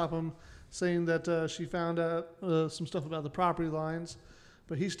tries to stop him, saying that she found out some stuff about the property lines.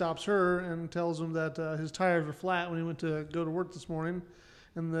 But he stops her and tells him that his tires were flat when he went to go to work this morning.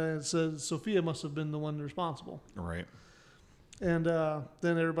 And then says Sophia must have been the one responsible. Right. And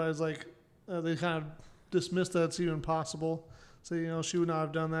then everybody's like, they kind of dismiss that it's even possible. Say, she would not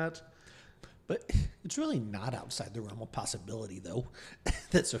have done that. But it's really not outside the realm of possibility, though,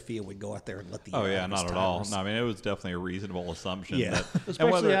 that Sophia would go out there and let the... Oh, yeah, not at all. No, I mean, it was definitely a reasonable assumption. Yeah.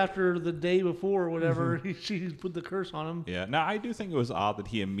 Especially after the day before or whatever, she put the curse on him. Yeah. Now, I do think it was odd that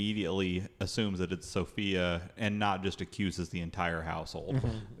he immediately assumes that it's Sophia and not just accuses the entire household.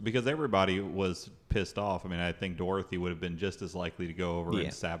 Because everybody was pissed off. I mean, I think Dorothy would have been just as likely to go over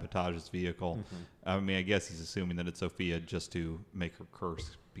and sabotage his vehicle. I mean, I guess he's assuming that it's Sophia just to make her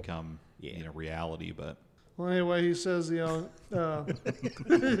curse become reality. But well, anyway, he says he's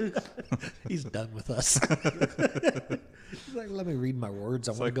done with us. He's like, let me read my words.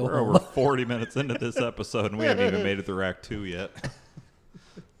 I want to go we're home. Over 40 minutes into this episode and we haven't even made it through Act 2 yet.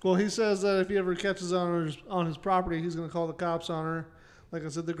 Well, he says that if he ever catches on his property, he's going to call the cops on her. Like I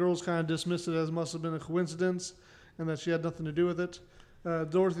said, the girls kind of dismissed it as must have been a coincidence and that she had nothing to do with it.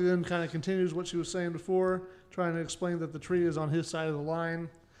 Dorothy then kind of continues what she was saying before, trying to explain that the tree is on his side of the line.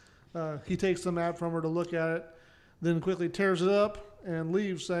 He takes the map from her to look at it, then quickly tears it up and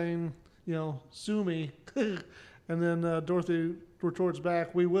leaves saying, sue me. And then Dorothy retorts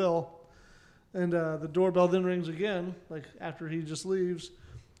back, we will. And the doorbell then rings again, like after he just leaves.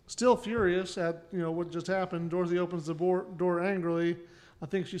 Still furious at, what just happened, Dorothy opens the door angrily. I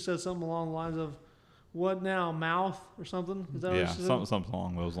think she said something along the lines of, what now, mouth or something? Is that what she said? Something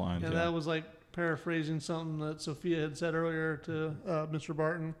along those lines. And that was like paraphrasing something that Sophia had said earlier to Mr.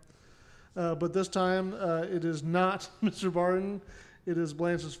 Barton. But this time, it is not Mr. Barton. It is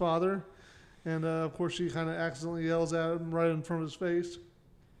Blanche's father. And, of course, she kind of accidentally yells at him right in front of his face,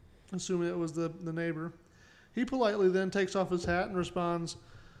 assuming it was the neighbor. He politely then takes off his hat and responds,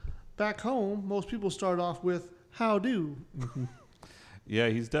 back home, most people start off with, how do? Yeah,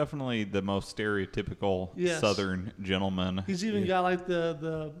 he's definitely the most stereotypical Southern gentleman. He's even got like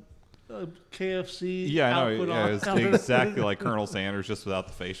the KFC I know. outfit on. It's exactly like Colonel Sanders, just without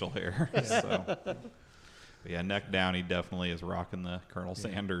the facial hair. So, yeah, neck down, he definitely is rocking the Colonel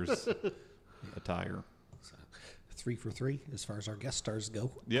Sanders attire. So, 3 for 3 as far as our guest stars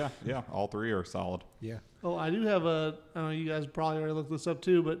go. Yeah, all three are solid. Yeah. Oh, I do have I know you guys probably already looked this up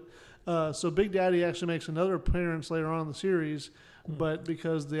too, but So Big Daddy actually makes another appearance later on in the series, but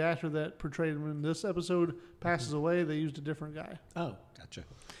because the actor that portrayed him in this episode passes away, they used a different guy. Oh, gotcha.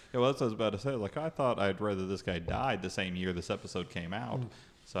 Yeah, well, that's what I was about to say. Like, I thought I'd read that this guy died the same year this episode came out,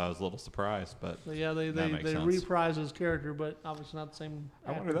 so I was a little surprised. But Yeah, they that makes sense. reprise his character, but obviously not the same.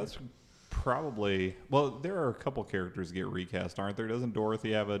 I wonder, actor. that's probably, well, there are a couple characters that get recast, aren't there? Doesn't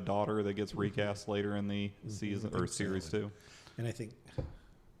Dorothy have a daughter that gets recast later in the season or series too? And I think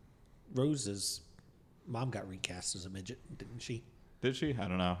Rose's mom got recast as a midget, didn't she? Did she? I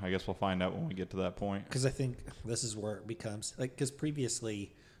don't know. I guess we'll find out when we get to that point. Because I think this is where it becomes like, because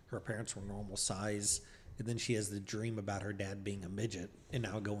previously her parents were normal size, and then she has the dream about her dad being a midget, and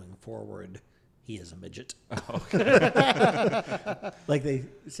now going forward, he is a midget. Like they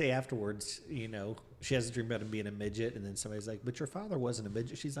say afterwards, you know, she has a dream about him being a midget, and then somebody's like, "But your father wasn't a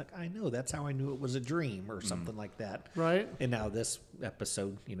midget." She's like, "I know. That's how I knew it was a dream," or something like that. Right. And now this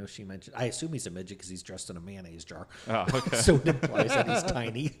episode, you know, she mentioned, I assume he's a midget because he's dressed in a mayonnaise jar. Oh, okay. So it implies that he's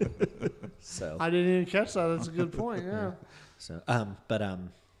tiny. So I didn't even catch that. That's a good point. Yeah. So,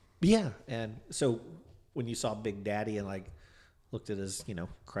 yeah, and so when you saw Big Daddy and like looked at his, you know,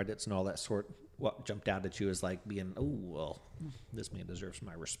 credits and all that sort, what jumped out at you as like being, oh well, this man deserves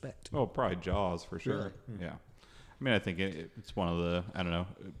my respect. Oh, probably Jaws for sure. Really? Yeah. I mean, I think it's one of the, I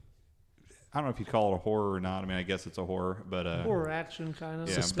don't know if you call it a horror or not. I mean, I guess it's a horror, but Horror action kind of.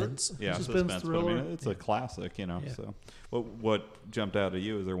 yeah, Suspense. Yeah, Suspense suspense. But I thriller. mean, it's a classic, you know. Yeah. So, what jumped out at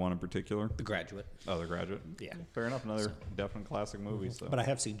you? Is there one in particular? The Graduate. Oh, The Graduate. Yeah. Fair enough. Another definite classic movie. So, But I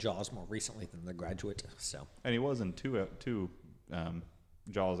have seen Jaws more recently than The Graduate. So and he was in two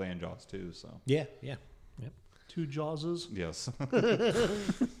Jaws and Jaws 2. So yeah. Yep. Two Jawses. yes.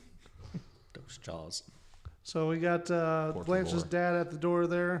 Those Jaws. So we got Por Blanche's favor. dad at the door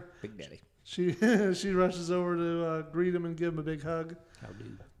there. Big Daddy. She she rushes over to greet him and give him a big hug. How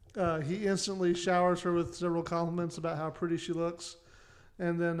do? He instantly showers her with several compliments about how pretty she looks.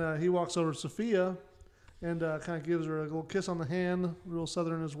 And then he walks over to Sophia and kind of gives her a little kiss on the hand, real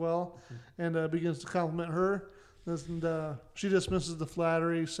southern as well, and begins to compliment her. And she dismisses the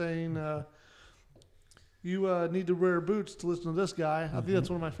flattery, saying, you need to wear boots to listen to this guy. I think that's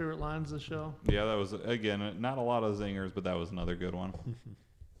one of my favorite lines of the show. Yeah, that was, again, not a lot of zingers, but that was another good one.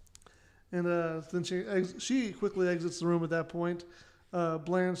 And then she quickly exits the room at that point.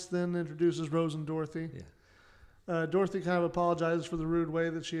 Blanche then introduces Rose and Dorothy. Yeah. Dorothy kind of apologizes for the rude way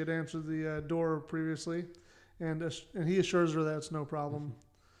that she had answered the door previously, and he assures her that it's no problem.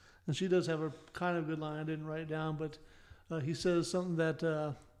 And she does have a kind of good line I didn't write down, but he says something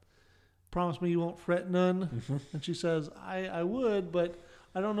that, promise me you won't fret none. And she says, I would, but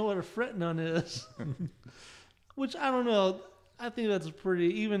I don't know what a fret none is. Which I don't know. I think that's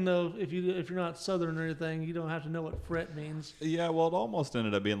pretty, even though if you're not Southern or anything, you don't have to know what fret means. Yeah, well, it almost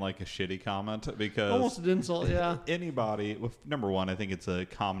ended up being like a shitty comment because Almost an insult, yeah. anybody, number one, I think it's a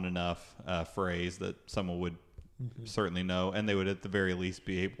common enough phrase that someone would certainly know, and they would at the very least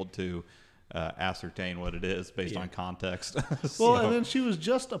be able to ascertain what it is based on context. Well, and then she was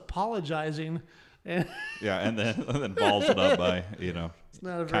just apologizing, and yeah, and then balls it up by it's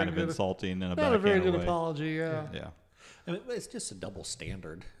not a very kind of good, insulting in a not a very backhanded good way. apology. Yeah. Yeah. I mean, it's just a double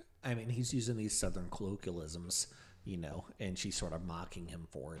standard. I mean, he's using these Southern colloquialisms, and she's sort of mocking him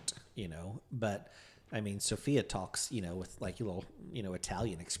for it, But, I mean, Sophia talks, with like little,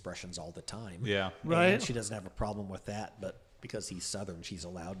 Italian expressions all the time. Yeah. Right. And she doesn't have a problem with that, but because he's Southern, she's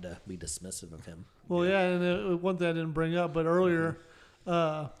allowed to be dismissive of him. Well, yeah, and one thing I didn't bring up, but earlier,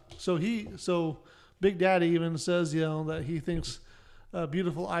 so Big Daddy even says, that he thinks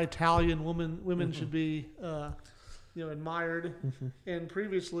beautiful Italian women should be, admired. And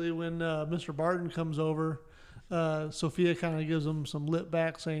previously, when Mr. Barton comes over, Sophia kind of gives him some lip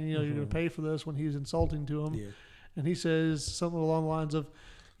back, saying, you're going to pay for this when he's insulting to him. Yeah. And he says something along the lines of,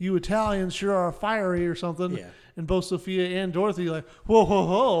 "You Italians sure are fiery," or something. Yeah. And both Sophia and Dorothy are like, whoa, whoa,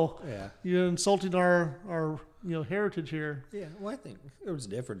 whoa. Yeah. You're insulting our heritage here. Yeah, well, I think there was a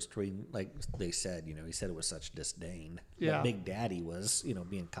difference between, like they said, he said it was such disdain. Yeah. But Big Daddy was,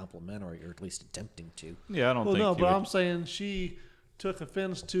 being complimentary, or at least attempting to. Yeah, I don't Well, think no, he but would- I'm saying she took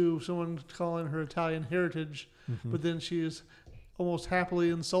offense to someone calling her Italian heritage, but then she is almost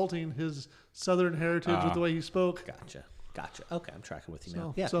happily insulting his Southern heritage with the way he spoke. Gotcha. Okay, I'm tracking with you now.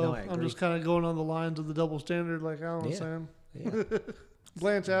 So, Yeah, so no, I I'm agree. just kind of going on the lines of the double standard, like Alan was Yeah. saying. Yeah.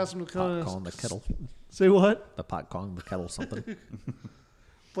 Blanche asked him to Pot kind calling of the kettle. say what? The pot calling the kettle something.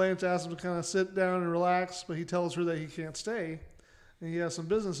 Blanche asked him to kind of sit down and relax, but he tells her that he can't stay, and he has some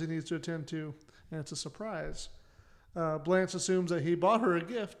business he needs to attend to, and it's a surprise. Blanche assumes that he bought her a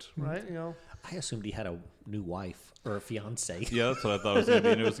gift, right? I assumed he had a new wife or a fiance. Yeah, that's what I thought it was going to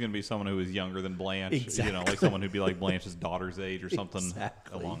be. And it was going to be someone who was younger than Blanche. Exactly. Like someone who'd be like Blanche's daughter's age or something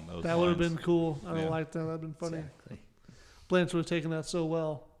Exactly. along those That lines. would have been cool. I don't Yeah. like that. That'd been funny. Exactly. Blanche would have taken that so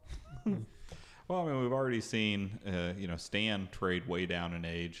well. Well, I mean, we've already seen, Stan trade way down in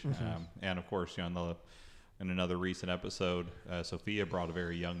age, and of course, in another recent episode, Sophia brought a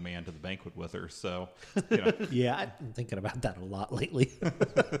very young man to the banquet with her. So, Yeah, I've been thinking about that a lot lately.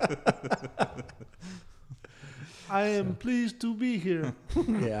 I am pleased to be here.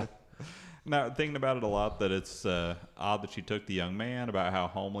 Yeah. now thinking about it a lot, that it's odd that she took the young man, about how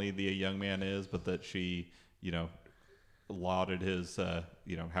homely the young man is, but that she, lauded his,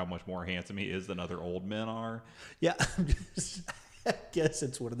 how much more handsome he is than other old men are. Yeah. I guess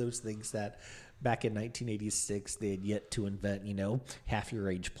it's one of those things that back in 1986 they had yet to invent, half your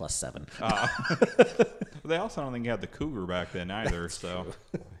age plus 7. They also don't think you had the cougar back then either. So,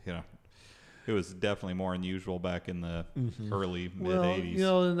 it was definitely more unusual back in the early mid Well,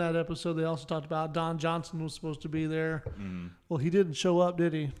 80s. in that episode, they also talked about Don Johnson was supposed to be there. Well, he didn't show up,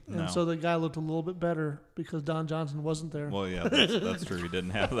 did he? No. And so the guy looked a little bit better because Don Johnson wasn't there. Well, yeah, that's true. He didn't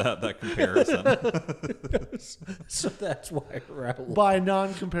have that comparison. So that's why Raul. By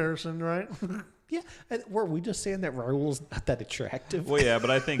non-comparison, right? Yeah, and were we just saying that Raul's not that attractive? Well, yeah, but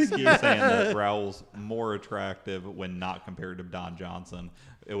I think Ski's saying that Raul's more attractive when not compared to Don Johnson.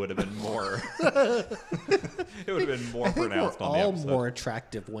 It would have been more. It would have been more I think pronounced we're on the all episode. more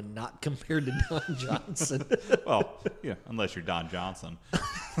attractive when not compared to Don Johnson. Well, unless you're Don Johnson.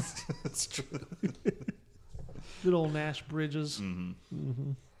 That's true. Good old Nash Bridges. You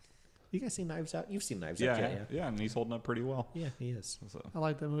guys seen Knives Out? You've seen Knives Yeah, Out, yeah, and he's holding up pretty well. Yeah, he is. So. I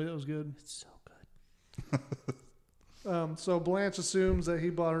like that movie. That was good. It's so good. So Blanche assumes that he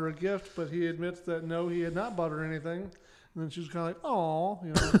bought her a gift, but he admits that no, he had not bought her anything. And then she's kind of like, "Aw,"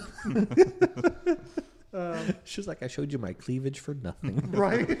 She's like, I showed you my cleavage for nothing.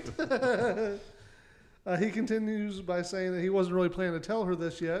 right? He continues by saying that he wasn't really planning to tell her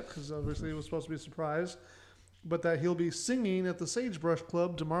this yet, because obviously it was supposed to be a surprise, but that he'll be singing at the Sagebrush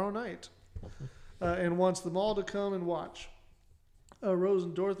Club tomorrow night, and wants them all to come and watch. Rose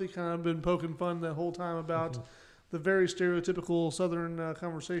and Dorothy kind of been poking fun that whole time about the very stereotypical Southern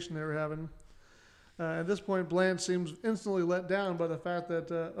conversation they were having. At this point, Blanche seems instantly let down by the fact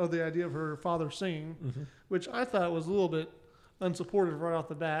that of the idea of her father singing, which I thought was a little bit unsupportive right off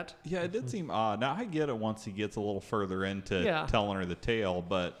the bat. Yeah, it did seem odd. Now, I get it once he gets a little further into Yeah. telling her the tale,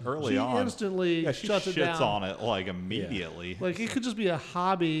 but early She on, instantly she shuts it shits down. on it like immediately. Like it could just be a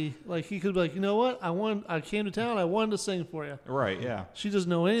hobby. Like he could be like, you know what? I came to town. I wanted to sing for you. Right, yeah. She doesn't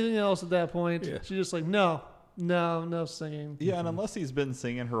know anything else at that point. Yeah. She's just like, no singing. Yeah, and unless he's been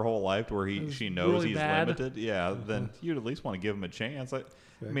singing her whole life to where she knows really he's bad. limited, then you'd at least want to give him a chance. I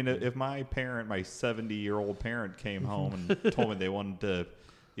mean, if my 70-year-old parent came home and told me they wanted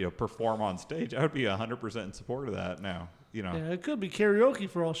to, perform on stage, I would be 100% in support of that now. Yeah, it could be karaoke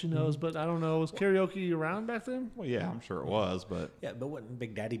for all she knows, but I don't know. Was karaoke around back then? Well, yeah, I'm sure it was, but Yeah, but wouldn't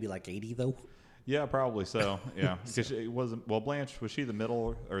Big Daddy be like 80 though? yeah, probably so. Yeah, because it wasn't. Well, Blanche, was she the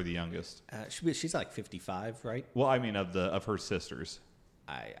middle or the youngest? She's like 55, right? Well, I mean, of her sisters.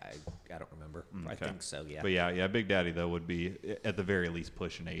 I don't remember. I Okay. think so. Yeah. But yeah, Big Daddy though would be at the very least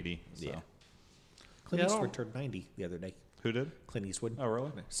pushing 80. So. Yeah. Clint Yeah, I Eastwood don't- turned 90 the other day. Who did? Clint Eastwood. Oh,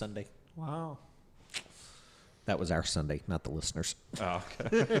 really? Sunday. Wow. That was our Sunday, not the listeners. Oh,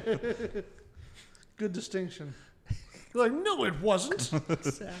 okay. Good distinction. You're like, no, it wasn't.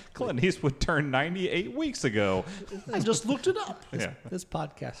 Clint Eastwood turned 98 weeks ago. I just looked it up. Yeah. This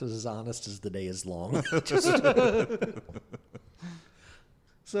podcast is as honest as the day is long.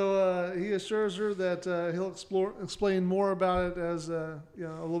 So he assures her that he'll explain more about it as a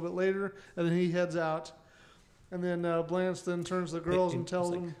little bit later, and then he heads out. And then Blanche then turns to the girls and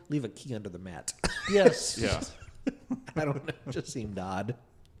tells them, leave a key under the mat. yes. Yeah. I don't know. It just seemed odd.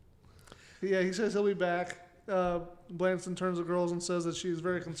 Yeah, he says he'll be back. Blanche then turns to the girls and says that she's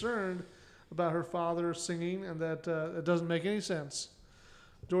very concerned about her father singing and that it doesn't make any sense.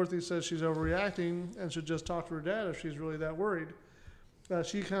 Dorothy says she's overreacting and should just talk to her dad if she's really that worried.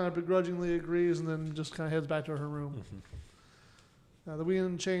 She kind of begrudgingly agrees and then just kind of heads back to her room. Then we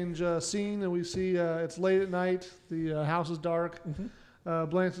then change scene and we see it's late at night. The house is dark.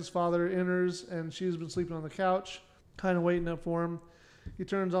 Blanche's father enters and she's been sleeping on the couch, kind of waiting up for him. He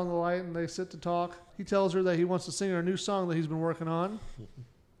turns on the light and they sit to talk. He tells her that he wants to sing her a new song that he's been working on.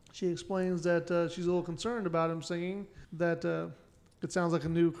 She explains that she's a little concerned about him singing, that it sounds like a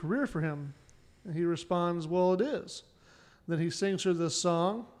new career for him. And he responds, well, it is. Then he sings her this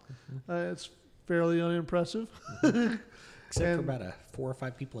song. It's fairly unimpressive. Except And- for about 4 or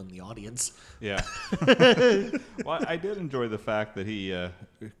 5 people in the audience. Yeah. Well, I did enjoy the fact that he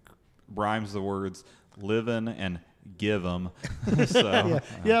rhymes the words "livin" and "give 'em." So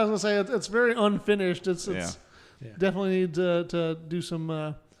Yeah, I was gonna say it's very unfinished. It's Yeah. definitely need to do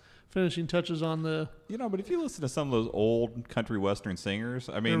some finishing touches on the. but if you listen to some of those old country western singers,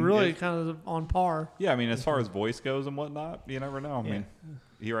 I mean, They're really it- kind of on par. yeah, I mean, as far as voice goes and whatnot, you never know. I mean,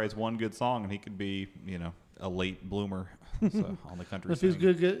 he writes one good song and he could be, a late bloomer so, on the country. If he's scene.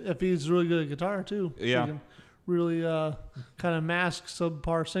 good, if he's really good at guitar too. Yeah. He can really kind of mask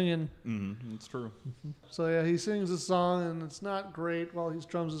subpar singing. Mm-hmm, it's true. So yeah, he sings a song and it's not great while he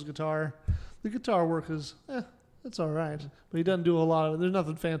strums his guitar. The guitar work is, it's all right, but he doesn't do a lot of it. There's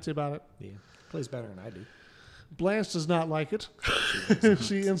nothing fancy about it. Yeah. Plays better than I do. Blanche does not like it.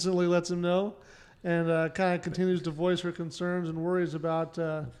 She instantly lets him know, and kind of continues to voice her concerns and worries about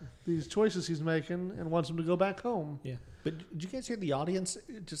these choices he's making, and wants him to go back home. Yeah. But did you guys hear the audience?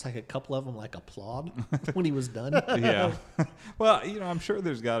 Just like a couple of them like applaud when he was done. Yeah. Well, I'm sure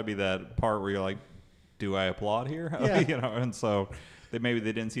there's got to be that part where you're like, do I applaud here? Yeah. And so maybe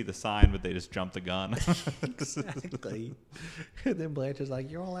they didn't see the sign, but they just jumped the gun. Exactly. And then Blanche is like,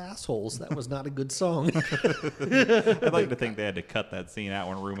 "You're all assholes. That was not a good song." I'd like to think they had to cut that scene out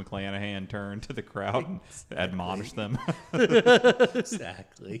when Rue McClanahan turned to the crowd and admonished them.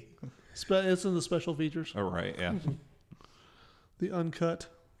 Exactly. It's in the special features, All right. Yeah. the uncut,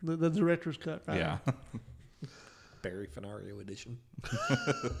 the director's cut. Right? Yeah. Barry Fenario edition.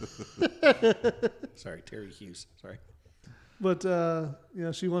 Sorry, Terry Hughes. Sorry. But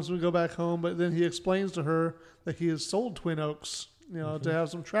she wants him to go back home. But then he explains to her that he has sold Twin Oaks, to have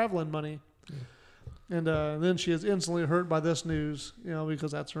some traveling money. And then she is instantly hurt by this news,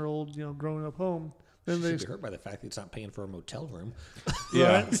 because that's her old, growing up home. Then She they should be hurt by the fact that he's not paying for a motel room.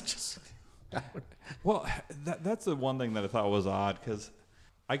 Yeah. It's just. Well, that's the one thing that I thought was odd because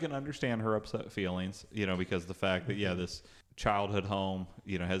I can understand her upset feelings, because the fact that, this childhood home,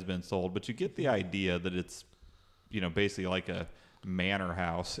 has been sold. But you get the idea that it's, basically like a manor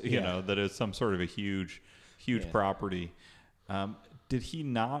house, Yeah. that is some sort of a huge Yeah. property. Did he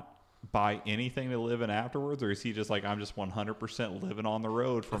not buy anything to live in afterwards? Or is he just like, I'm just 100% living on the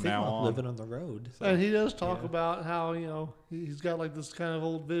road from now on? Living on the road. And he does talk about how, he's got like this kind of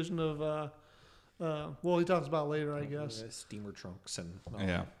old vision of, he talks about later, I guess. Steamer trunks and all Yeah.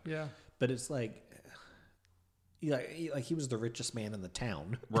 that. Yeah. But it's like he was the richest man in the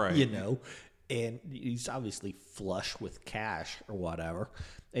town, Right. and he's obviously flush with cash or whatever,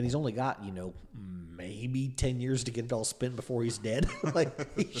 and he's only got maybe 10 years to get it all spent before he's dead.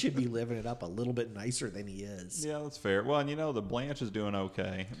 Like he should be living it up a little bit nicer than he is. Yeah, that's fair. Well, and the Blanche is doing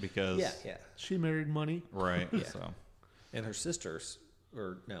okay because Yeah. She married money. right. Yeah. So And her sisters,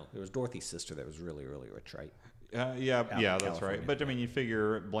 or no, it was Dorothy's sister that was really, really rich, right? yeah, in that's California, right. But I mean, you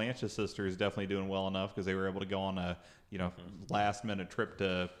figure Blanche's sister is definitely doing well enough because they were able to go on a last minute trip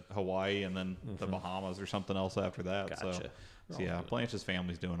to Hawaii and then the Bahamas or something else after that. Gotcha. So yeah, Blanche's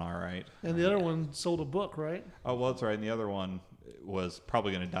family's doing all right. And the other one sold a book, right? Oh well, that's right. And the other one was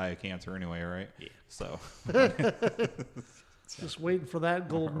probably going to die of cancer anyway, right? Yeah. So Just waiting for that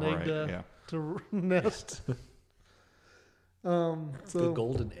golden egg Right, to nest. The So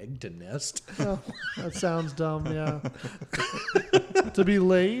golden egg to nest. that sounds dumb, yeah. To be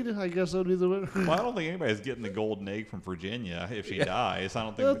laid, I guess that would be the. well, I don't think anybody's getting the golden egg from Virginia if she dies. I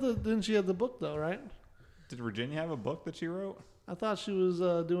don't think. Didn't she have the book though, right? Did Virginia have a book that she wrote? I thought she was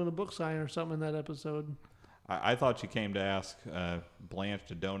doing a book signing or something in that episode. I thought she came to ask Blanche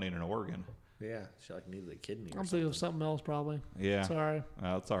to donate an organ. Yeah, she needed a kidney or I'm something. thinking of something else probably. Yeah. Sorry,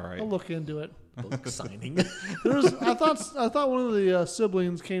 That's all right. I'll look into it. Book signing. I thought one of the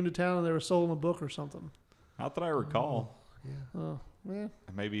siblings came to town and they were selling a book or something. Not that I recall. Oh, yeah.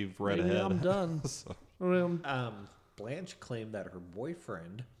 Maybe you've read Maybe ahead. I'm done. So- Blanche claimed that her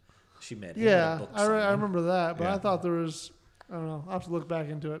boyfriend, she met him at a Yeah, book I signing. remember that, but Yeah. I thought there was. I don't know. I'll have to look back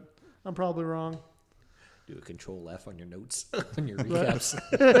into it. I'm probably wrong. Do a control F on your notes, on your recaps.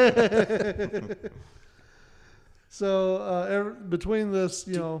 So between this,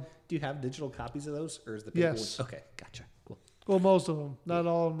 Do you have digital copies of those, or is the paper Yes. one? Okay, gotcha. Cool. well, most of them, not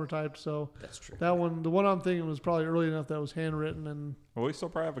all of them are typed. So That's true. that one, the one I'm thinking was probably early enough that was handwritten and well, we still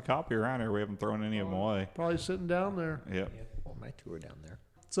probably have a copy around here. We haven't thrown any of them away. probably sitting down there. Yep. Yeah, well, my two are down there.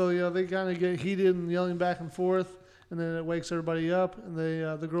 So they kind of get heated and yelling back and forth, and then it wakes everybody up, and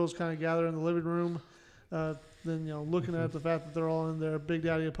the girls kind of gather in the living room. Then looking at the fact that they're all in there, Big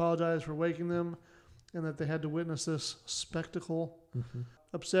Daddy apologized for waking them, and that they had to witness this spectacle.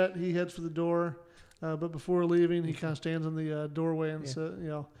 Upset, he heads for the door. But before leaving, he kind of stands in the doorway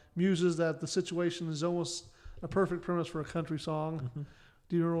and muses that the situation is almost a perfect premise for a country song. Mm-hmm.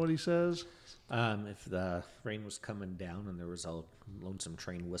 Do you remember what he says? If the rain was coming down and there was a lonesome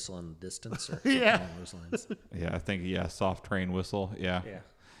train whistle in the distance, or Yeah. something along those lines. Yeah, I think soft train whistle. Yeah. Yeah.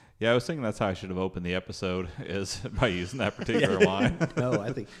 Yeah, I was thinking that's how I should have opened the episode is by using that particular line. No,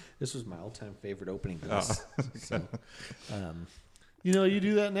 I think this was my all-time favorite opening to this. So, You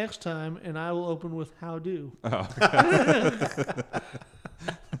do that next time, and I will open with "How do."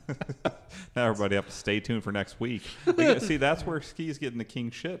 Now everybody have to stay tuned for next week. See, that's where Ski's getting the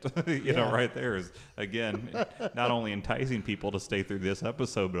king shit. Right there is, again, not only enticing people to stay through this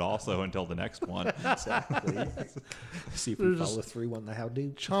episode, but also until the next one. exactly. See if we follow through on the how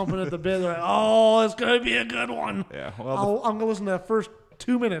do. Chomping at the bit, like, "Oh, it's gonna be a good one." Yeah, well, I'm gonna listen to that first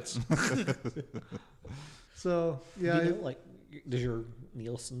 2 minutes. So yeah, does your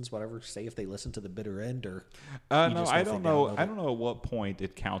Nielsen's whatever say if they listen to the bitter end, or no, I don't know. I don't know at what point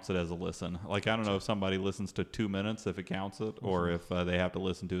it counts it as a listen. Like, I don't know if somebody listens to 2 minutes if it counts it, or if they have to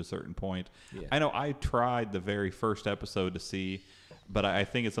listen to a certain point. Yeah. I know I tried the very first episode to see, but I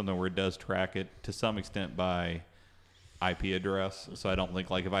think it's something where it does track it to some extent by IP address. So I don't think,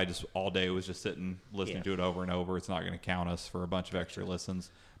 like, if I just all day was just sitting listening to it over and over, it's not going to count us for a bunch of extra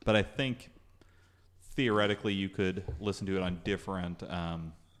listens. But I think theoretically you could listen to it on different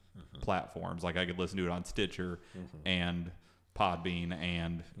platforms. Like, I could listen to it on Stitcher and Podbean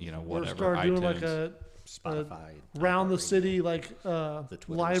and whatever. Or start doing iTunes. like a Spotify, round the iHeartRadio. city Twitters.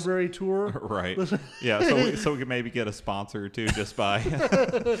 library tour. Right. Yeah. So we could maybe get a sponsor too, just by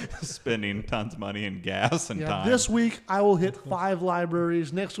spending tons of money in gas and time. This week I will hit 5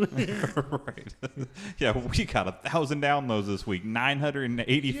 libraries. Next week, Right. Yeah, we got 1,000 downloads this week.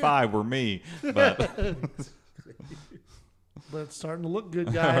 985 were me, but but it's starting to look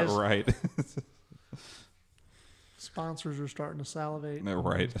good, guys. right. Sponsors are starting to salivate.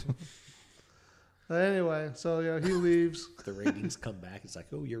 Right. Anyway, so he leaves. The ratings come back. It's like,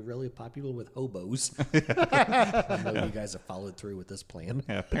 oh, you're really popular with hobos. I know you guys have followed through with this plan.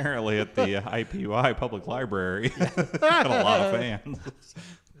 Yeah, apparently at the IPUI Public Library, got a lot of fans.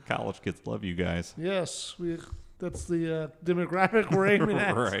 College kids love you guys. Yes, that's the demographic we're aiming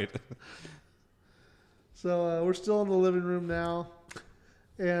at. Right. So we're still in the living room now,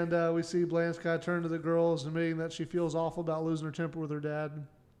 and we see Blanche kind of turn to the girls, admitting that she feels awful about losing her temper with her dad.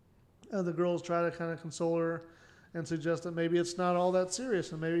 The girls try to kind of console her and suggest that maybe it's not all that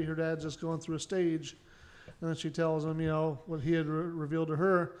serious, and maybe her dad's just going through a stage. And then she tells them, what he had revealed to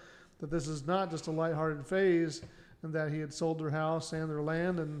her, that this is not just a lighthearted phase, and that he had sold their house and their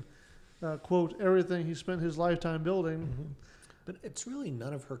land and, quote, everything he spent his lifetime building. Mm-hmm. But it's really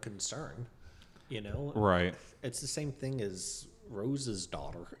none of her concern, Right. It's the same thing as Rose's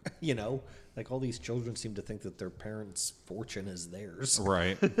daughter, Like, all these children seem to think that their parents' fortune is theirs.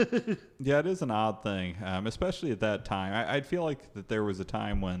 Right. Yeah, it is an odd thing, especially at that time. I'd feel like that there was a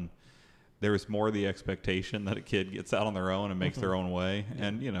time when there was more the expectation that a kid gets out on their own and makes their own way. Yeah.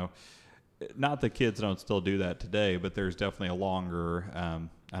 And, not that kids don't still do that today, but there's definitely a longer,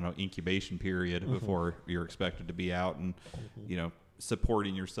 incubation period before you're expected to be out and,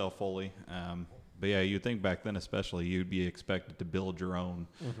 supporting yourself fully. But yeah, you'd think back then, especially, you'd be expected to build your own,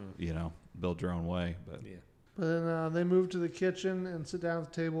 build your own way. But Yeah. But then they move to the kitchen and sit down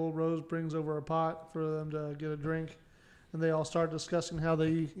at the table. Rose brings over a pot for them to get a drink, and they all start discussing how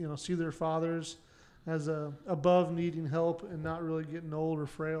they, see their fathers as above needing help and not really getting old or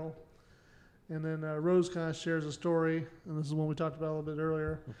frail. And then Rose kind of shares a story, and this is one we talked about a little bit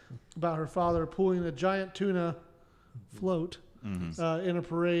earlier, about her father pulling a giant tuna float in a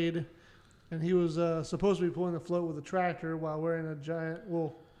parade. And he was supposed to be pulling the float with a tractor while wearing a giant, I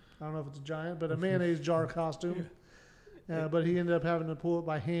don't know if it's a giant, but a mayonnaise jar costume. But he ended up having to pull it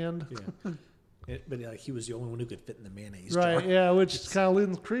by hand. Yeah. But he was the only one who could fit in the mayonnaise jar. Right, yeah, which kind of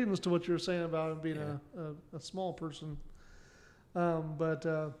lends credence to what you were saying about him being a small person. But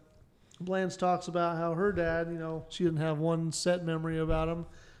Blanche talks about how her dad, she didn't have one set memory about him,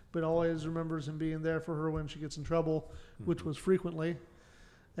 but always remembers him being there for her when she gets in trouble, which was frequently.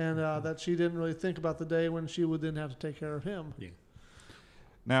 And that she didn't really think about the day when she would then have to take care of him. Yeah.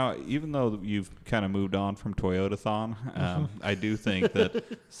 now, even though you've kind of moved on from Toyotathon, I do think that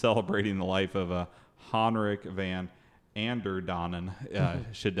celebrating the life of a Henrik van Anderdonen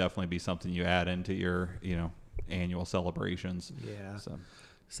should definitely be something you add into your, annual celebrations. Yeah. So.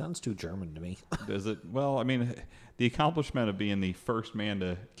 Sounds too German to me. Does it? Well, I mean, the accomplishment of being the first man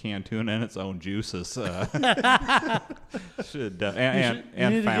to can tuna in its own juices should and you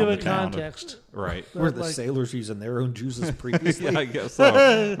need to found give the it town. context. Right. Were the like- sailors using their own juices previously? Yeah, I guess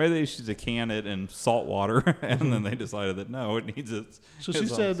so. Maybe they should can it in salt water, and then they decided that no, it needs its. So she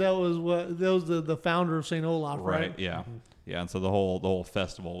its own- said that was the founder of St. Olaf, right? Right. Yeah. Yeah. And so the whole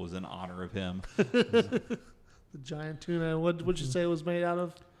festival was in honor of him. The giant tuna. What would you say it was made out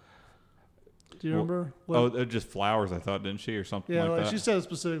of? Do you Well, remember? Oh, just flowers, I thought, didn't she, or something yeah, like like that? she said a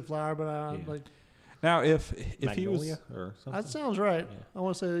specific flower, but Yeah. like Now, if he was Magnolia or something? that sounds right. Yeah. I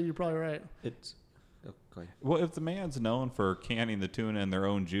want to say that you're probably right. It's go ahead. well, if the man's known for canning the tuna in their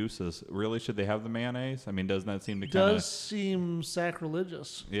own juices, really should they have the mayonnaise? I mean, doesn't that seem to kind Does of seem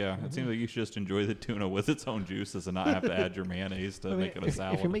sacrilegious. yeah? It seems like you should just enjoy the tuna with its own juices and not have to add your mayonnaise to make it a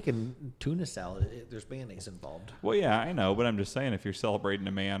salad. If you're making tuna salad, there's mayonnaise involved. Well, yeah, I know, but I'm just saying if you're celebrating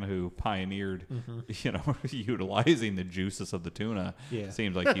a man who pioneered, utilizing the juices of the tuna, Yeah. it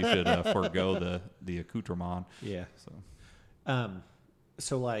seems like you should forego the accoutrement. Yeah. So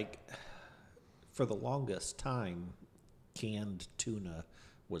So like, for the longest time, canned tuna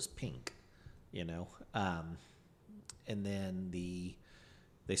was pink, and then they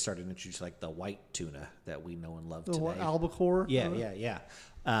started to introduce like the white tuna that we know and love The today. what, albacore? Yeah.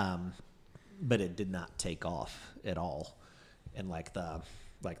 But it did not take off at all, and like the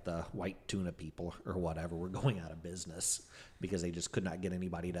white tuna people or whatever were going out of business because they just could not get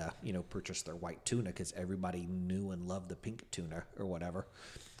anybody to purchase their white tuna because everybody knew and loved the pink tuna or whatever.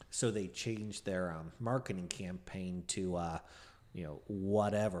 So they changed their marketing campaign to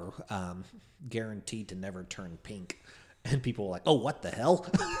guaranteed to never turn pink. And people were like, oh, what the hell?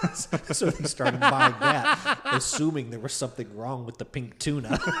 So they started buying that, assuming there was something wrong with the pink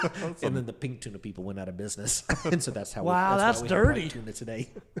tuna. And then the pink tuna people went out of business. And so that's how Wow, that's that's why we have white dirty. tuna today.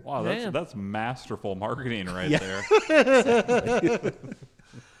 wow, Man. that's masterful marketing right Yeah. there.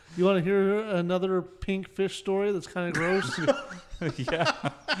 You want to hear another pink fish story that's kind of gross? yeah,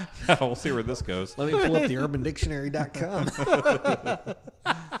 we'll see where this goes. Let me pull up the UrbanDictionary.com.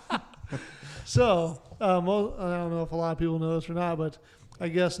 So, I don't know if a lot of people know this or not, but I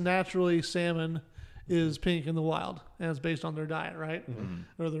guess naturally salmon is pink in the wild, and it's based on their diet, right?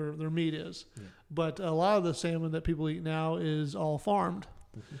 Or their meat is. Yeah. But a lot of the salmon that people eat now is all farmed.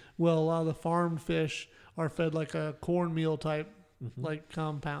 Well, a lot of the farmed fish are fed like a cornmeal type like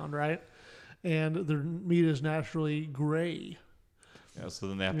compound, right? And their meat is naturally gray. Yeah, so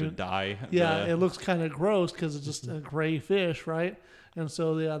then they have to dye. Yeah, it looks kind of gross because it's just a gray fish, right? And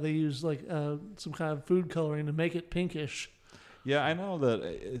so they use like some kind of food coloring to make it pinkish. Yeah, I know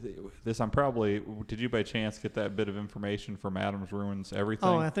that this. I'm probably. Did you by chance get that bit of information from Adam's Ruins Everything?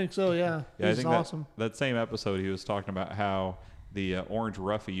 Oh, I think so. Yeah, yeah, I it's think awesome. that same episode he was talking about how the orange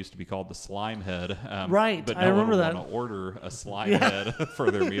roughy used to be called the slime head. Right, but I no remember one that. would want to order a slime head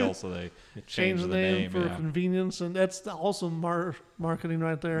for their meal, so they Change the name for yeah. convenience, and that's the awesome marketing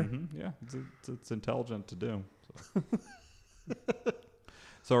right there. Yeah, it's intelligent to do.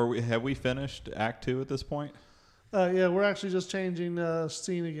 So, have we finished Act 2 at this point? Yeah, we're actually just changing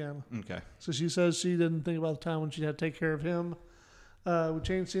scene again. Okay. So she says she didn't think about the time when she had to take care of him. We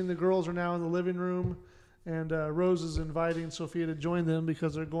changed scene. The girls are now in the living room, and Rose is inviting Sophia to join them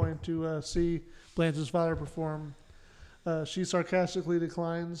because they're going to see Blanche's father perform. She sarcastically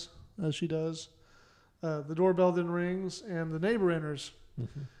declines, as she does. The doorbell then rings, and the neighbor enters,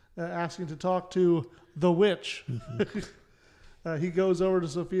 asking to talk to the witch. He goes over to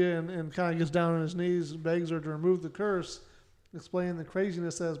Sophia and kind of gets down on his knees and begs her to remove the curse, explaining the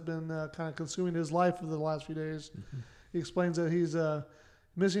craziness that has been kind of consuming his life for the last few days. He explains that he's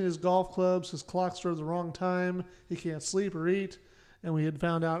missing his golf clubs, his clock struck the wrong time, he can't sleep or eat, and we had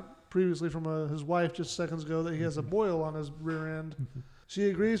found out previously from his wife just seconds ago that he has a boil on his rear end. She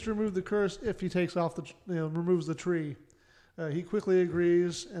agrees to remove the curse if he takes off removes the tree. He quickly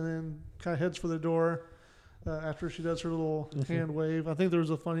agrees and then kind of heads for the door. After she does her little hand wave. I think there was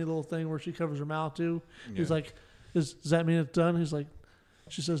a funny little thing where she covers her mouth too. He's like, does that mean it's done? He's like,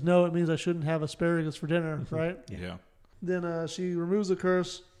 she says, no, it means I shouldn't have asparagus for dinner, right? Yeah. Then she removes the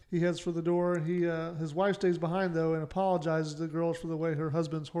curse. He heads for the door. His wife stays behind though and apologizes to the girls for the way her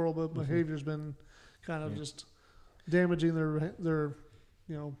husband's horrible behavior has been kind of just damaging their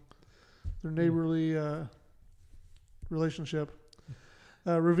neighborly relationship.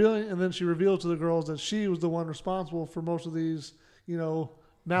 And then she reveals to the girls that she was the one responsible for most of these,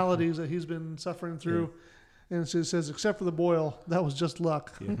 maladies that he's been suffering through. Yeah. And she says, except for the boil, that was just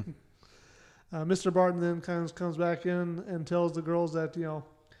luck. Yeah. Mr. Barton then comes back in and tells the girls that,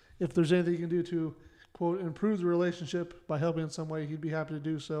 if there's anything you can do to quote, improve the relationship by helping in some way, he'd be happy to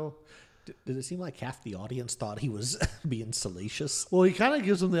do so. Did it seem like half the audience thought he was being salacious? Well, he kind of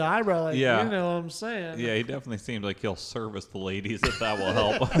gives them the eyebrow, like, Yeah. you know what I'm saying? Yeah, he definitely seems like he'll service the ladies if that will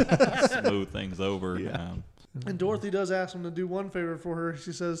help smooth things over. Yeah. And Dorothy does ask him to do one favor for her.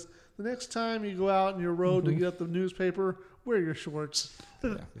 She says, the next time you go out on your road to get the newspaper, wear your shorts.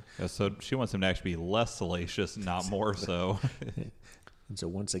 Yeah, so she wants him to actually be less salacious, not more so. And so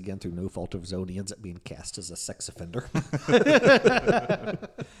once again, through no fault of his own, he ends up being cast as a sex offender.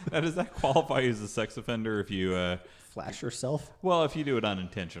 Now, does that qualify you as a sex offender if you, Flash yourself? well, if you do it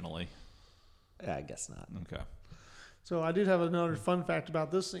unintentionally? I guess not. Okay. So I did have another fun fact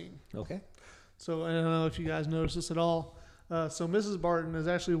about this scene. Okay. So I don't know if you guys noticed this at all. So Mrs. Barton is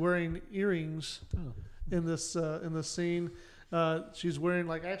actually wearing earrings in this scene. She's wearing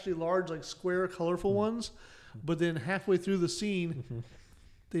like actually large, like square, colorful ones, but then halfway through the scene,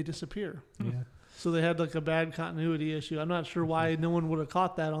 they disappear. Yeah. So they had like a bad continuity issue. I'm not sure why no one would have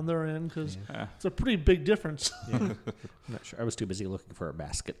caught that on their end because it's a pretty big difference. Yeah. I'm not sure. I was too busy looking for a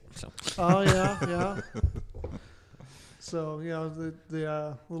basket. So. Oh yeah. So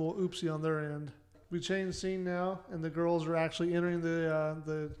the little oopsie on their end. We change scene now, and the girls are actually entering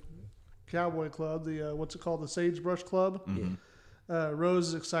the cowboy club. The what's it called? The Sagebrush Club. Mm-hmm. Rose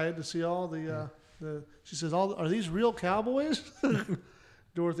is excited to see all she says, "Are these real cowboys?"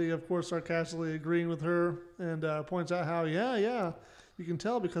 Dorothy, of course, sarcastically agreeing with her and points out how, you can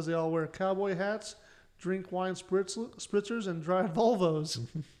tell because they all wear cowboy hats, drink wine spritzers, and drive Volvos.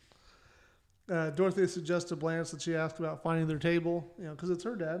 Dorothy suggests to Blanche that she ask about finding their table, because it's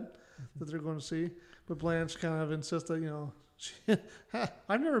her dad that they're going to see. But Blanche kind of insists that,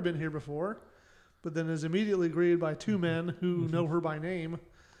 I've never been here before, but then is immediately greeted by two men who know her by name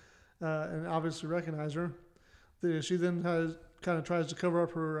and obviously recognize her. She then kind of tries to cover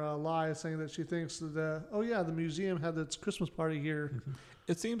up her lie, saying that she thinks that, the museum had its Christmas party here.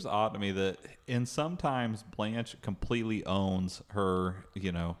 It seems odd to me that sometimes Blanche completely owns her,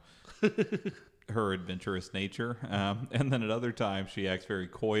 her adventurous nature, and then at other times she acts very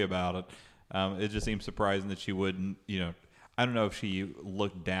coy about it. It just seems surprising that she wouldn't, I don't know if she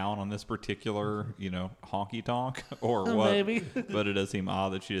looked down on this particular, honky tonk or what. Maybe. But it does seem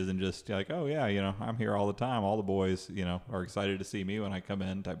odd that she isn't just like, oh yeah, I'm here all the time. All the boys, are excited to see me when I come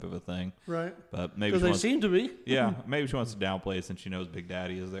in, type of a thing. Right. But maybe Because she they wants, seem to be. yeah, maybe she wants to downplay it since she knows Big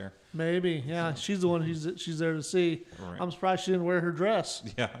Daddy is there. Maybe. Yeah, she's the one she's there to see. Right. I'm surprised she didn't wear her dress.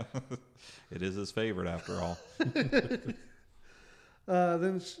 Yeah, it is his favorite after all.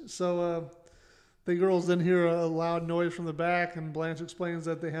 The girls then hear a loud noise from the back, and Blanche explains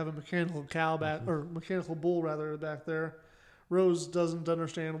that they have a mechanical mechanical bull back there. Rose doesn't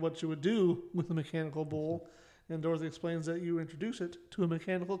understand what she would do with a mechanical bull, and Dorothy explains that you introduce it to a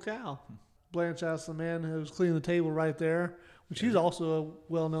mechanical cow. Blanche asks the man who's cleaning the table right there, which he's also a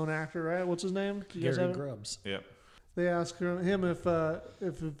well-known actor, right? What's his name? Do you guys Gary have it? Grubbs. Yep. They ask him if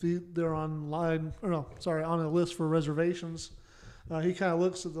they're on a list for reservations. He kind of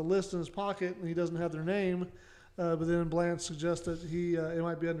looks at the list in his pocket, and he doesn't have their name. But then Blanche suggests that it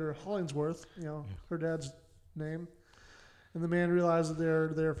might be under Hollingsworth, her dad's name. And the man realizes that they're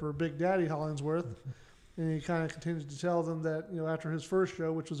there for Big Daddy Hollingsworth. And he kind of continues to tell them that, after his first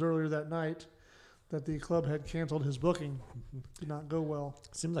show, which was earlier that night, that the club had canceled his booking. Did not go well.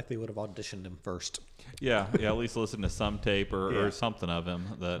 Seems like they would have auditioned him first. Yeah, at least listen to some tape or something of him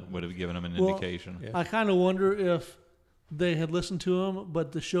that would have given him an indication. Yeah. I kind of wonder if they had listened to him,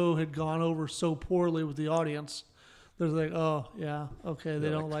 but the show had gone over so poorly with the audience. They're like, oh, yeah, okay, they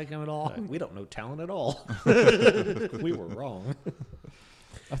don't like him at all. We don't know talent at all. We were wrong.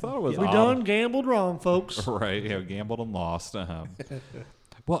 I thought it was We odd. done gambled wrong, folks. Right, gambled and lost.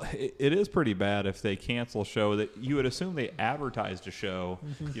 Well, it is pretty bad if they cancel a show that you would assume they advertised a show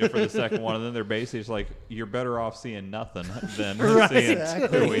for the second one, and then they're basically just like, you're better off seeing nothing than seeing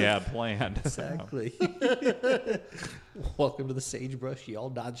who we had planned. Exactly. Welcome to the Sagebrush. You all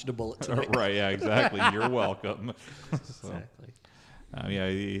dodged a bullet tonight. Right, yeah, exactly. You're welcome. Exactly.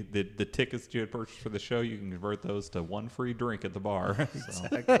 The tickets that you had purchased for the show, you can convert those to one free drink at the bar. So.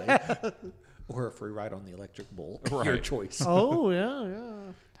 Exactly. Or a free ride on the electric bull. Right. Your choice. Oh,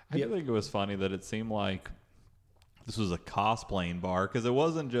 yeah. I do think it was funny that it seemed like this was a cosplaying bar, because it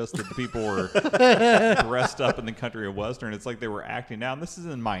wasn't just that the people were dressed up in the country of Western. It's like they were acting now. And this is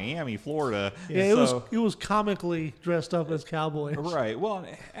in Miami, Florida. Yeah, So- it was comically dressed up as cowboys. Right. Well,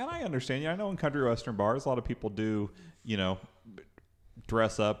 and I understand. I know in country Western bars, a lot of people do,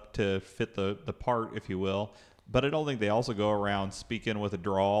 dress up to fit the part, if you will. But I don't think they also go around speaking with a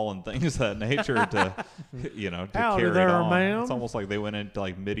drawl and things of that nature to, to Howdy carry there, it on. ma'am. It's almost like they went into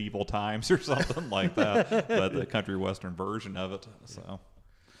like medieval times or something like that, but the country western version of it. So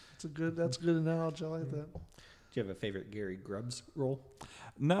That's a good analogy. I like that. Do you have a favorite Gary Grubbs role?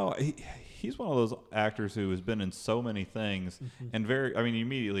 no, he's one of those actors who has been in so many things and you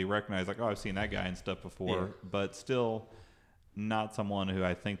immediately recognize like, oh, I've seen that guy and stuff before, but still not someone who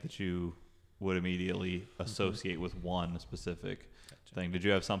I think that you would immediately associate with one specific thing. Did you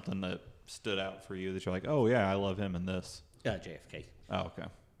have something that stood out for you that you're like, oh yeah, I love him in this? JFK. Oh, okay.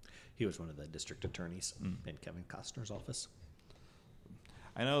 He was one of the district attorneys in Kevin Costner's office.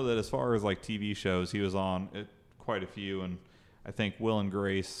 I know that as far as like TV shows, he was on quite a few, and I think Will and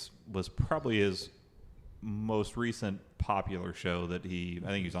Grace was probably his most recent popular show that I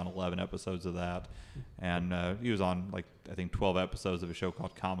think he was on 11 episodes of that, and he was on like I think 12 episodes of a show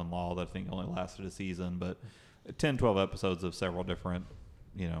called Common Law that I think only lasted a season, but 12 episodes of several different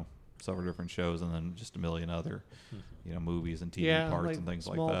shows, and then just a million other movies and TV parts and things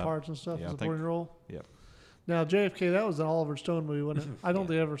like that. Small parts and stuff, supporting role. Yep. Now JFK, that was an Oliver Stone movie, wasn't it? I don't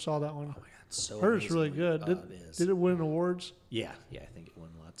think I ever saw that one. Oh my God, so Heard it's really amazingly- good. it is. Did it win awards? Yeah, I think it won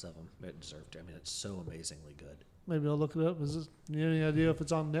lots of them. It deserved it. I mean, it's so amazingly good. Maybe I'll look it up. You have any idea if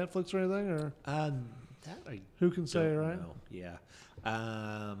it's on Netflix or anything, or That I who can say, don't right? know. Yeah.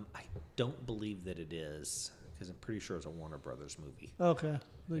 I don't believe that it is because I'm pretty sure it's a Warner Brothers movie. Okay,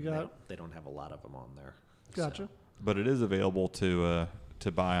 they got They don't have a lot of them on there. gotcha. But it is available to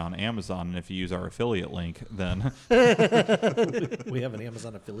buy on Amazon, and if you use our affiliate link, then We have an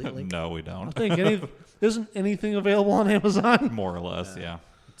Amazon affiliate link. no, we don't. I think isn't anything available on Amazon? More or less, yeah.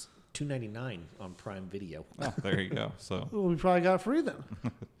 It's $2.99 on Prime Video. Oh, there you go. So Well, we probably got it free then.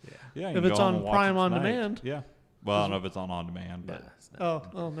 yeah, you If can it's go home on and watch Prime it on tonight. demand. Yeah. Well, I don't know if it's on demand, Yeah, but it's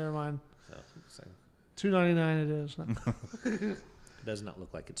not. Oh, never mind. So $2.99 it is. it does not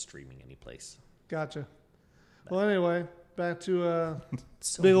look like it's streaming anyplace. Gotcha. Well, anyway, back to It's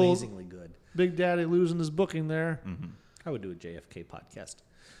so Big old- amazingly good. Big Daddy losing his booking there. I would do a JFK podcast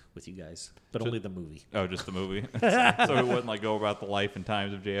with you guys, but only the movie. oh, just the movie. So it wouldn't like go about the life and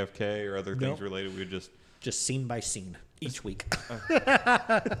times of JFK or other things Nope. related. We would just. Just scene by scene each week.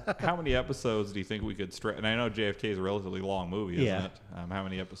 How many episodes do you think we could stretch? And I know JFK is a relatively long movie, isn't Yeah. it? How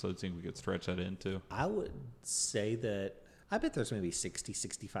many episodes do you think we could stretch that into? I would say that I bet there's maybe 60,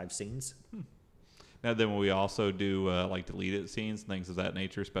 65 scenes. Now, then we also do like deleted scenes, things of that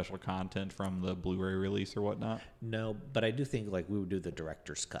nature, special content from the Blu-ray release or whatnot. No, but I do think like we would do the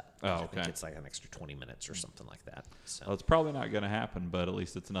director's cut. Oh, I think okay. it's like an extra 20 minutes or something like that. So Well, it's probably not going to happen, but at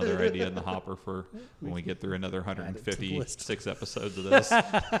least it's another idea in the hopper for when we get through another Add it to the list. 156 episodes of this.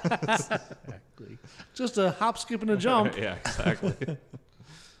 exactly. Just a hop, skip, and a jump. Yeah, exactly.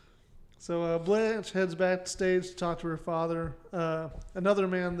 So Blanche heads backstage to talk to her father. Another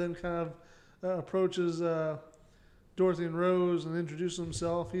man then kind of approaches Dorothy and Rose and introduces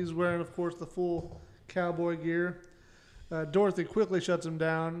himself. He's wearing, of course, the full cowboy gear. Dorothy quickly shuts him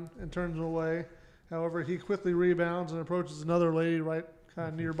down and turns him away. However, he quickly rebounds and approaches another lady right kind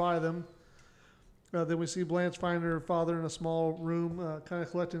of nearby them. Then we see Blanche find her father in a small room, kind of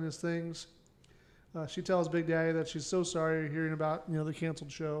collecting his things. She tells Big Daddy that she's so sorry hearing about the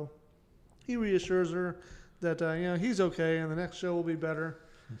canceled show. He reassures her that he's okay and the next show will be better.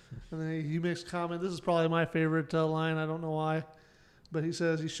 And then he makes a comment. This is probably my favorite line. I don't know why, but he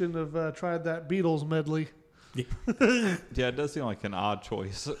says he shouldn't have tried that Beatles medley. Yeah, it does seem like an odd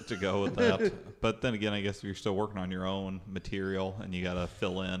choice to go with that. But then again, I guess you're still working on your own material and you got to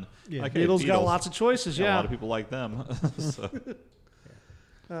fill in. Yeah, Like, hey, Beatles got lots of choices. A Yeah, lot of people like them. So,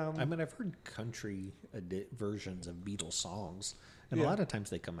 I mean, I've heard country versions of Beatles songs, and Yeah. a lot of times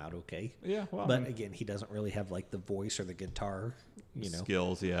they come out okay. yeah, well, But again, he doesn't really have like the voice or the guitar,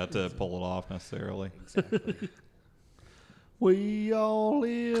 skills, yeah, to pull it off necessarily. Exactly. we all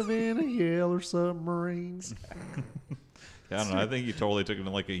live in a yellow submarines. Yeah, I don't know. I think you totally took it in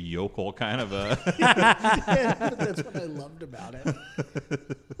like a yokel kind of a. That's what I loved about it.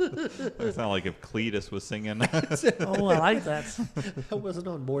 It sounded like if Cletus was singing. Oh, I like that. I wasn't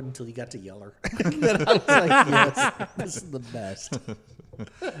on board until you got to Yeller. Then I was like, yes, this is the best.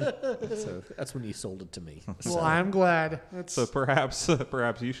 So that's when you sold it to me. Well, I'm glad. That's So perhaps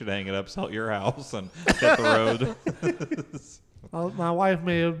you should hang it up, sell your house, and hit the road. my wife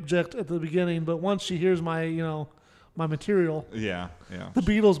may object at the beginning, but once she hears my my material, Yeah. the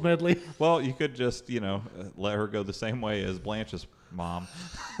Beatles medley. Well, you could just let her go the same way as Blanche's mom.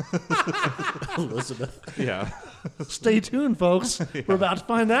 Elizabeth. Yeah. Stay tuned, folks. We're about to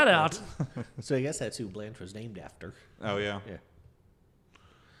find that out. So I guess that's who Blanche was named after. Oh yeah. Yeah.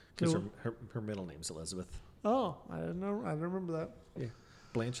 Because Cool. her middle name's Elizabeth. Oh, I didn't know. I didn't remember that. Yeah.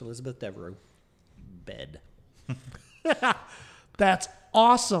 Blanche Elizabeth Devereaux. Bed. That's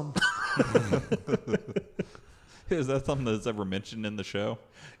awesome. Is that something that's ever mentioned in the show?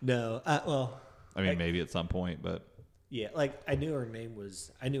 No. Well, I mean, maybe at some point, but yeah, like I knew her name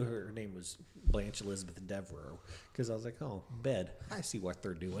was Blanche Elizabeth Devereaux because I was like, oh, Bed. I see what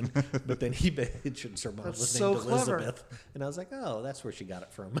they're doing. But then he mentions her mom That's was so named clever. Elizabeth, and I was like, oh, that's where she got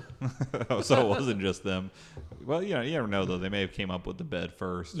it from. oh, so it wasn't just them. Well, you never know though. They may have came up with the Bed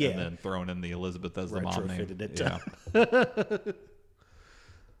first Yeah. and then thrown in the Elizabeth as the mom name. Retrofitted it. Yeah.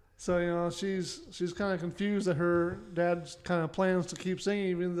 So she's kind of confused that her dad's kind of plans to keep singing,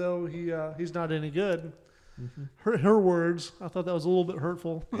 even though he's not any good. Her words, I thought that was a little bit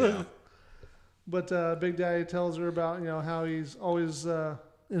hurtful. Yeah. But Big Daddy tells her about how he's always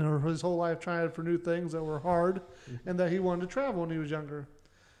his whole life trying for new things that were hard, and that he wanted to travel when he was younger.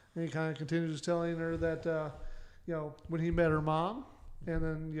 And he kind of continues telling her that when he met her mom, and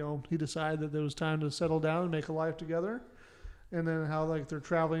then he decided that there was time to settle down and make a life together. And then how their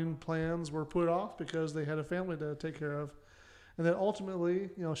traveling plans were put off because they had a family to take care of. And then ultimately,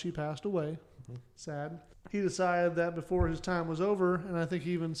 she passed away. Sad. He decided that before his time was over, and I think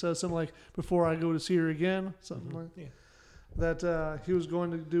he even says something like, before I go to see her again, something like that he was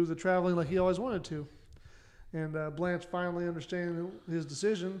going to do the traveling like he always wanted to. And Blanche, finally understanding his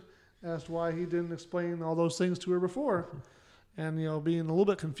decision, asked why he didn't explain all those things to her before. And, being a little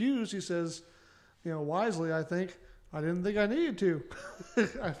bit confused, he says, wisely, I think, I didn't think I needed to.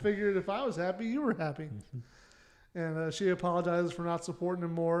 I figured if I was happy, you were happy. And she apologizes for not supporting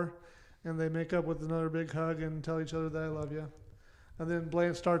him more. And they make up with another big hug and tell each other that I love you. And then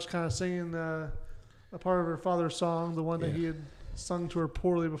Blanche starts kind of singing a part of her father's song, the one that he had sung to her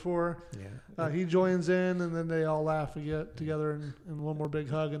poorly before. Yeah. He joins in, and then they all laugh together and one more big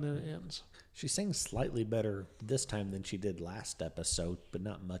hug, and then it ends. She sings slightly better this time than she did last episode, but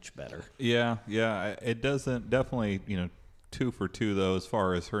not much better. Yeah. It doesn't definitely 2 for 2 though, as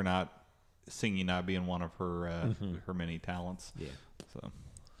far as her not singing not being one of her her many talents. Yeah. So.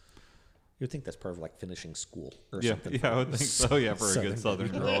 You would think that's part of finishing school or Yeah, something. I would think so. Yeah, for a good Southern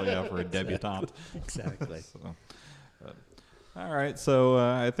girl. Yeah, for a debutante. Exactly. All right, so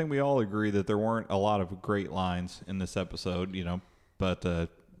I think we all agree that there weren't a lot of great lines in this episode, but the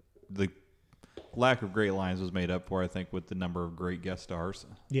lack of great lines was made up for, I think, with the number of great guest stars.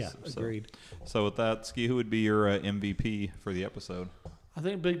 Yeah, So- agreed. So with that, Ski, who would be your MVP for the episode? I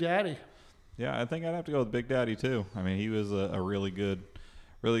think Big Daddy. Yeah, I think I'd have to go with Big Daddy too. I mean, he was a really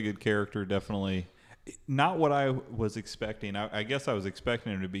good character. Definitely not what I was expecting. I guess I was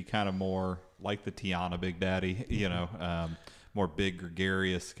expecting him to be kind of more like the Tiana Big Daddy, more big,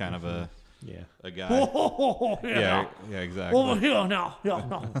 gregarious kind of a guy. Oh, Yeah, exactly. Over here now. Yeah,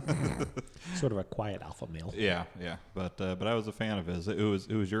 no. Sort of a quiet alpha male. Yeah. But I was a fan of his. Who was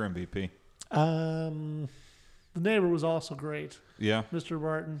your MVP? The neighbor was also great. Yeah. Mr.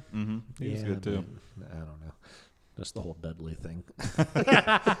 Barton. Mm-hmm. He was good too. I don't know. Just the whole Dudley thing.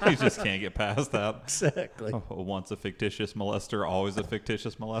 He just can't get past that. Exactly. Once a fictitious molester, always a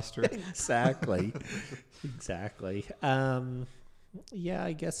fictitious molester. Exactly. Exactly. Yeah,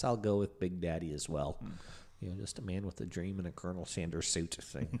 I guess I'll go with Big Daddy as well. Just a man with a dream in a Colonel Sanders suit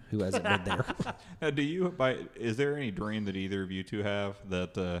thing. Who hasn't been there? Now, is there any dream that either of you two have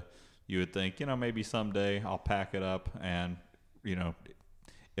that you would think, maybe someday I'll pack it up and,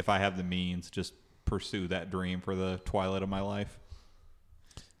 if I have the means, just pursue that dream for the twilight of my life?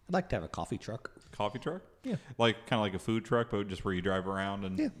 I'd like to have a coffee truck. Coffee truck? Yeah. Kind of like a food truck, but just where you drive around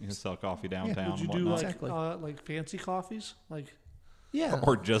and Yeah. sell coffee downtown Would you and do whatnot. Exactly. like fancy coffees? Like, Yeah.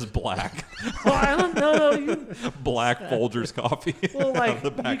 Or just black. well, I don't know. Black Folgers coffee. Well, out of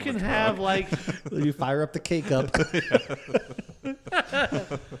the you back of can the have truck. You fire up the cake up.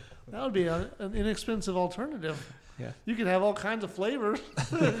 that would be an inexpensive alternative. Yeah. You can have all kinds of flavors.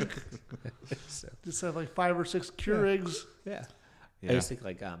 So, Just have 5 or 6 Keurigs. yeah. Yeah. I just think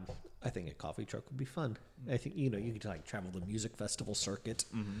I think a coffee truck would be fun. I think you could travel the music festival circuit,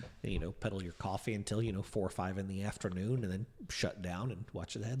 and pedal your coffee until 4 or 5 in the afternoon, and then shut down and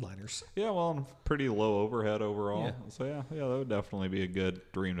watch the headliners. Yeah, well, pretty low overhead overall. Yeah. So that would definitely be a good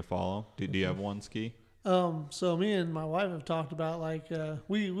dream to follow. Do you have one, Ski? So me and my wife have talked about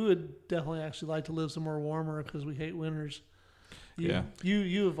we would definitely actually like to live somewhere warmer because we hate winters. You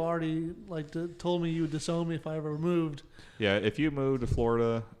have already told me you would disown me if I ever moved. Yeah, if you move to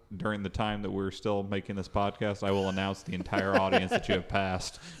Florida during the time that we're still making this podcast, I will announce to the entire audience that you have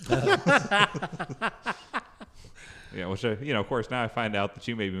passed. Yeah, which of course, now I find out that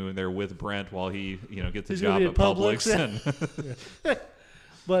you may be moving there with Brent while he, gets a He's job gonna be at at Publix. Publix. And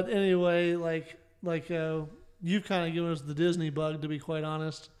But anyway, you've kind of given us the Disney bug, to be quite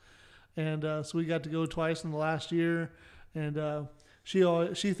honest. And so we got to go twice in the last year. And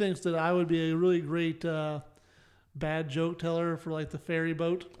she thinks that I would be a really great bad joke teller for like the ferry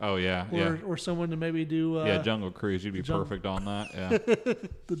boat. Oh yeah, or someone to maybe do Jungle Cruise. You'd be perfect on that. Yeah,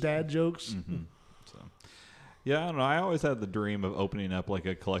 the dad jokes. Mm-hmm. So, yeah, I don't know. I always had the dream of opening up like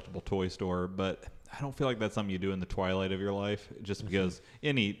a collectible toy store, but I don't feel like that's something you do in the twilight of your life. Just because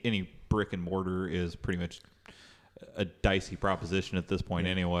any brick and mortar is pretty much a dicey proposition at this point,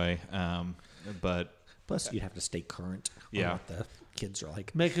 anyway. But plus, you'd have to stay current. On what the kids are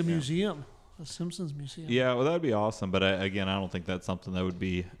like. Make a museum. A Simpsons museum. Yeah, well, that'd be awesome. But again, I don't think that's something that would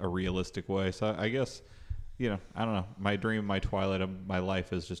be a realistic way. So I guess, I don't know. My dream, my twilight of my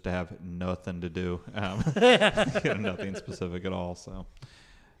life is just to have nothing to do, nothing specific at all. So,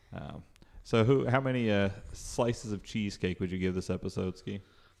 how many slices of cheesecake would you give this episode, Ski?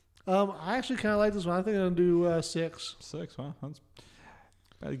 I actually kind of like this one. I think I'm gonna do 6. 6. Well, that's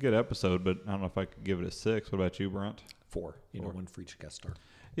a good episode, but I don't know if I could give it a 6. What about you, Brent? 4. 1 for each guest star.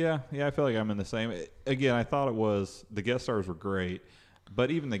 Yeah, I feel like I'm in the same. Again, I thought the guest stars were great,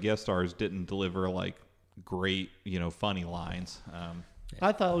 but even the guest stars didn't deliver like great, funny lines.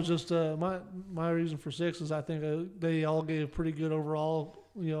 I thought it was just my reason for 6 is I think they all gave pretty good overall,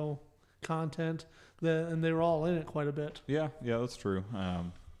 content, and they were all in it quite a bit. Yeah, that's true. But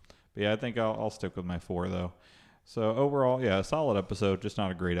yeah, I think I'll stick with my 4 though. So overall, a solid episode, just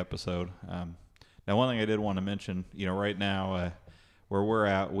not a great episode. Now, one thing I did want to mention, right now. Where we're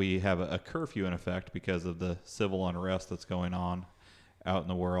at, we have a curfew in effect because of the civil unrest that's going on out in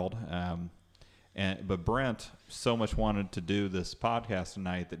the world. But Brent so much wanted to do this podcast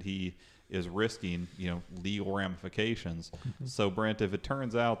tonight that he is risking, legal ramifications. Mm-hmm. So Brent, if it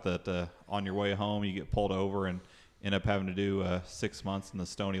turns out that on your way home you get pulled over and end up having to do 6 months in the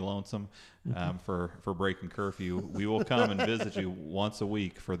Stony Lonesome for breaking curfew, we will come and visit you once a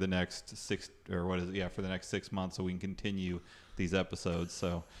week for the next 6 months, so we can continue these episodes.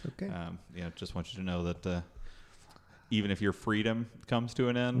 So, just want you to know that even if your freedom comes to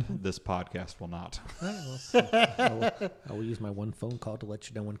an end, this podcast will not. I will use my one phone call to let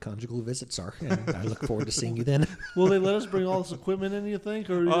you know when conjugal visits are, and I look forward to seeing you then. Will they let us bring all this equipment in, you think,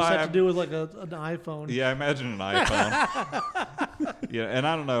 or do you just have to do with like an iPhone? Yeah, I imagine an iPhone. Yeah, and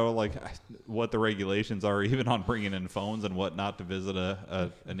I don't know like what the regulations are even on bringing in phones and whatnot to visit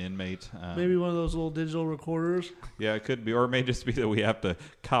an inmate. Maybe one of those little digital recorders. Yeah, it could be, or it may just be that we have to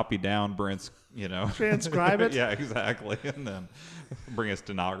copy down Brent's, transcribe it. Yeah, exactly, and then bring a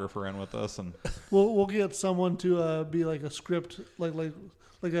stenographer in with us, and we'll get someone to be like a script, like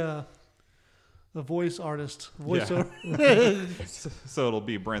a voice artist, voiceover. Yeah. So it'll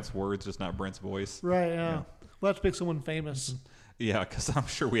be Brent's words, just not Brent's voice. Right. Yeah. We'll have to pick someone famous. Yeah, because I'm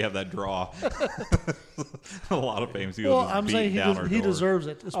sure we have that draw. A lot of famous people. Well, I'm saying he deserves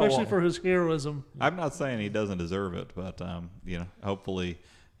it, especially for his heroism. I'm not saying he doesn't deserve it, but hopefully,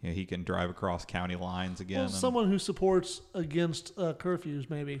 he can drive across county lines again. Well, someone who supports against curfews,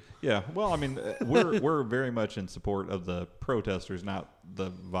 maybe. Yeah, well, I mean, we're very much in support of the protesters, not the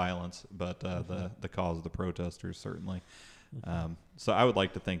violence, but the cause of the protesters, certainly. So I would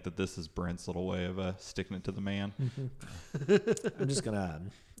like to think that this is Brent's little way of sticking it to the man. I'm just gonna.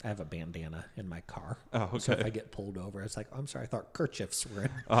 I have a bandana in my car. Oh, okay. So if I get pulled over, it's like, I'm sorry, I thought kerchiefs were in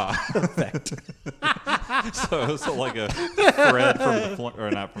effect. so like a Fred from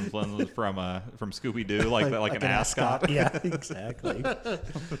Scooby Doo, like an ascot. Yeah, exactly.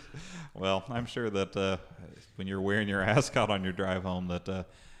 Well, I'm sure that when you're wearing your ascot on your drive home, that.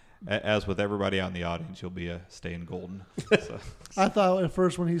 As with everybody out in the audience, you'll be staying golden. So. I thought at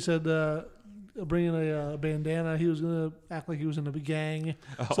first when he said bringing a bandana, he was going to act like he was in a gang.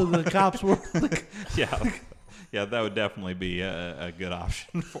 Oh. So the cops were like... Yeah, that would definitely be a good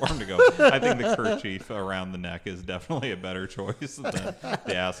option for him to go. I think the kerchief around the neck is definitely a better choice than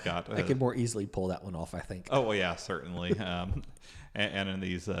the ascot. I could more easily pull that one off, I think. Oh, well, yeah, certainly. And in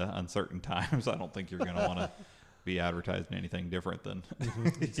these uncertain times, I don't think you're going to want to be advertising anything different than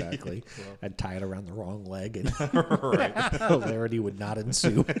exactly. I'd tie it around the wrong leg and right. hilarity would not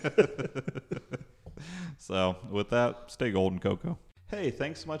ensue. So with that, stay golden, Coco. Hey,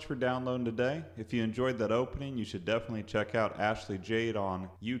 thanks so much for downloading today. If you enjoyed that opening, you should definitely check out Ashley Jade on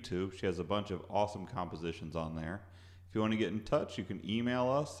YouTube. She has a bunch of awesome compositions on there. If you want to get in touch, you can email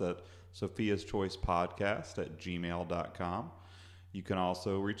us at sophiaschoicepodcast@gmail.com. You can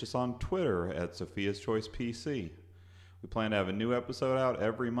also reach us on Twitter at Sophia's Choice PC. We plan to have a new episode out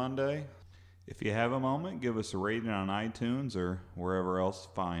every Monday. If you have a moment, give us a rating on iTunes or wherever else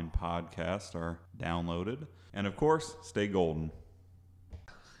fine podcasts are downloaded. And of course, stay golden.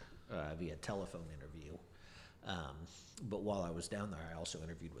 via telephone interview. But while I was down there, I also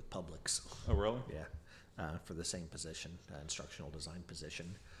interviewed with Publix. Oh, really? Yeah, for the same position, instructional design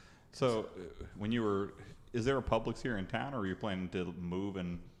position. So, when you were, is there a Publix here in town, or are you planning to move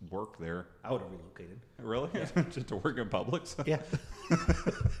and work there? I would have relocated. Really? Just to work at Publix? Yeah.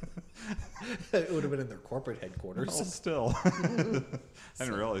 It would have been in their corporate headquarters. Well, still. I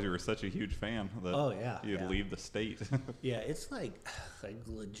didn't realize you were such a huge fan that Oh, yeah, you'd yeah. leave the state. Yeah, it's like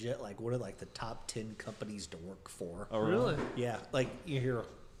legit, like one of like the top 10 companies to work for. Oh, Really? Yeah, like you hear,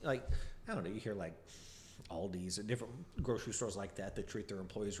 like I don't know, you hear like Aldi's and different grocery stores like that treat their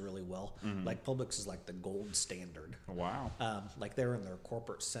employees really well. Like Publix is like the gold standard. Wow. Like they're in their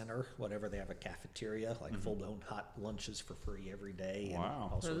corporate center, whatever, they have a cafeteria, like full-blown hot lunches for free every day. And Wow.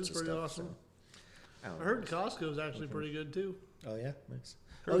 all That sorts is of pretty stuff. awesome. So, I don't I know. heard Costco is actually pretty good too. Oh yeah, nice.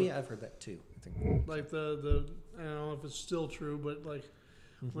 Oh yeah, I've heard that too. I think. Like the I don't know if it's still true, but like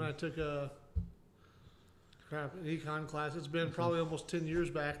when I took an econ class, it's been probably almost 10 years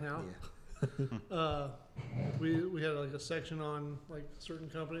back now. Yeah. We had like a section on like certain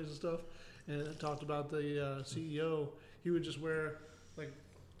companies and stuff, and it talked about the CEO. He would just wear like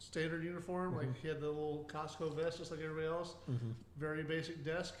standard uniform, like he had the little Costco vest, just like everybody else. Very basic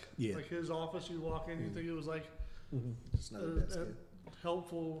desk. Yeah. Like his office, you walk in, you think it was like Just another desk. a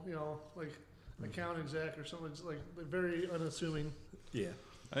helpful, like account exec or something. It's like very unassuming. Yeah.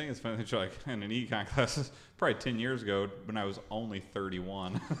 I think it's funny that you're like in an econ class, probably 10 years ago when I was only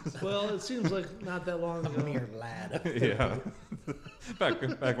 31. Well, it seems like not that long A ago. mere lad. Yeah.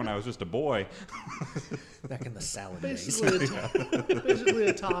 back when I was just a boy. Back in the salad days. Basically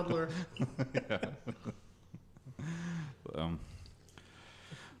a toddler.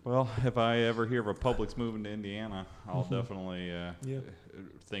 Well, if I ever hear of a Publix moving to Indiana, I'll definitely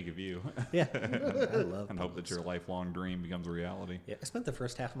think of you Yeah. I love and hope that your lifelong dream becomes a reality. Yeah, I spent the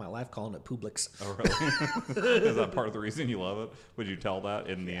first half of my life calling it Publix. Oh, really? Is that part of the reason you love it? Would you tell that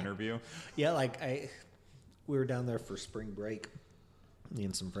in the interview? Yeah, like we were down there for spring break, me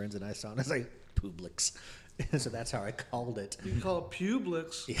and some friends, and I saw it. I was like, Publix. So that's how I called it. You can call it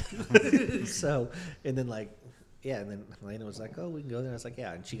Publix. So, and then like, yeah, and then Elena was like, oh, we can go there. I was like,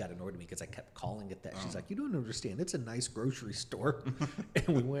 yeah. And she got annoyed at me because I kept calling it that. She's like, you don't understand. It's a nice grocery store. And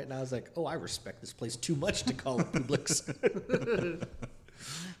we went, and I was like, oh, I respect this place too much to call it Publix.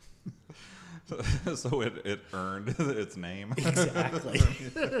 So it earned its name. Exactly.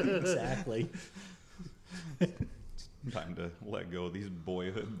 Exactly. Time to let go of these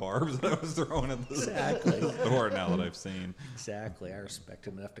boyhood barbs that I was throwing at the Exactly. store now that I've seen. Exactly. I respect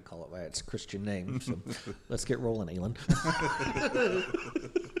him enough to call it by its Christian name. So let's get rolling, Elon.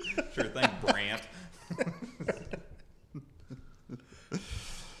 Sure thing, Brant.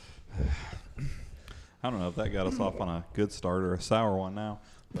 I don't know if that got us off on a good start or a sour one now.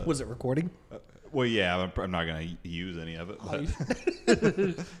 But, Was it recording? well, yeah, I'm not going to use any of it.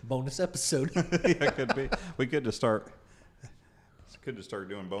 But Bonus episode. yeah, it could be. We could just start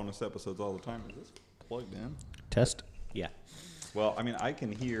doing bonus episodes all the time. Is this plugged in? Test. Yeah. Well, I mean, I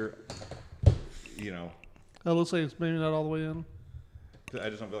can hear, you know, It looks like it's maybe not all the way in. I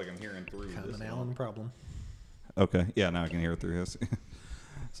just don't feel like I'm hearing through this Common one. Allen problem. Okay, yeah, now I can hear it through this.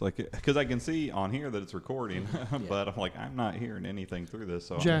 It's like, because I can see on here that it's recording, but I'm like, I'm not hearing anything through this.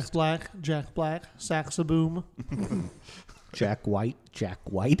 So Jack Black, Saxaboom. Jack White.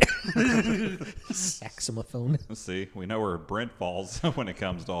 Saxophone. let's see, we know where Brent falls when it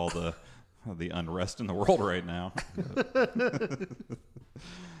comes to all the unrest in the world right now.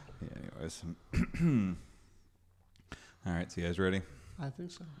 Anyways, all right, so you guys ready? I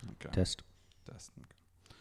think so. Okay. Test. Test. Okay.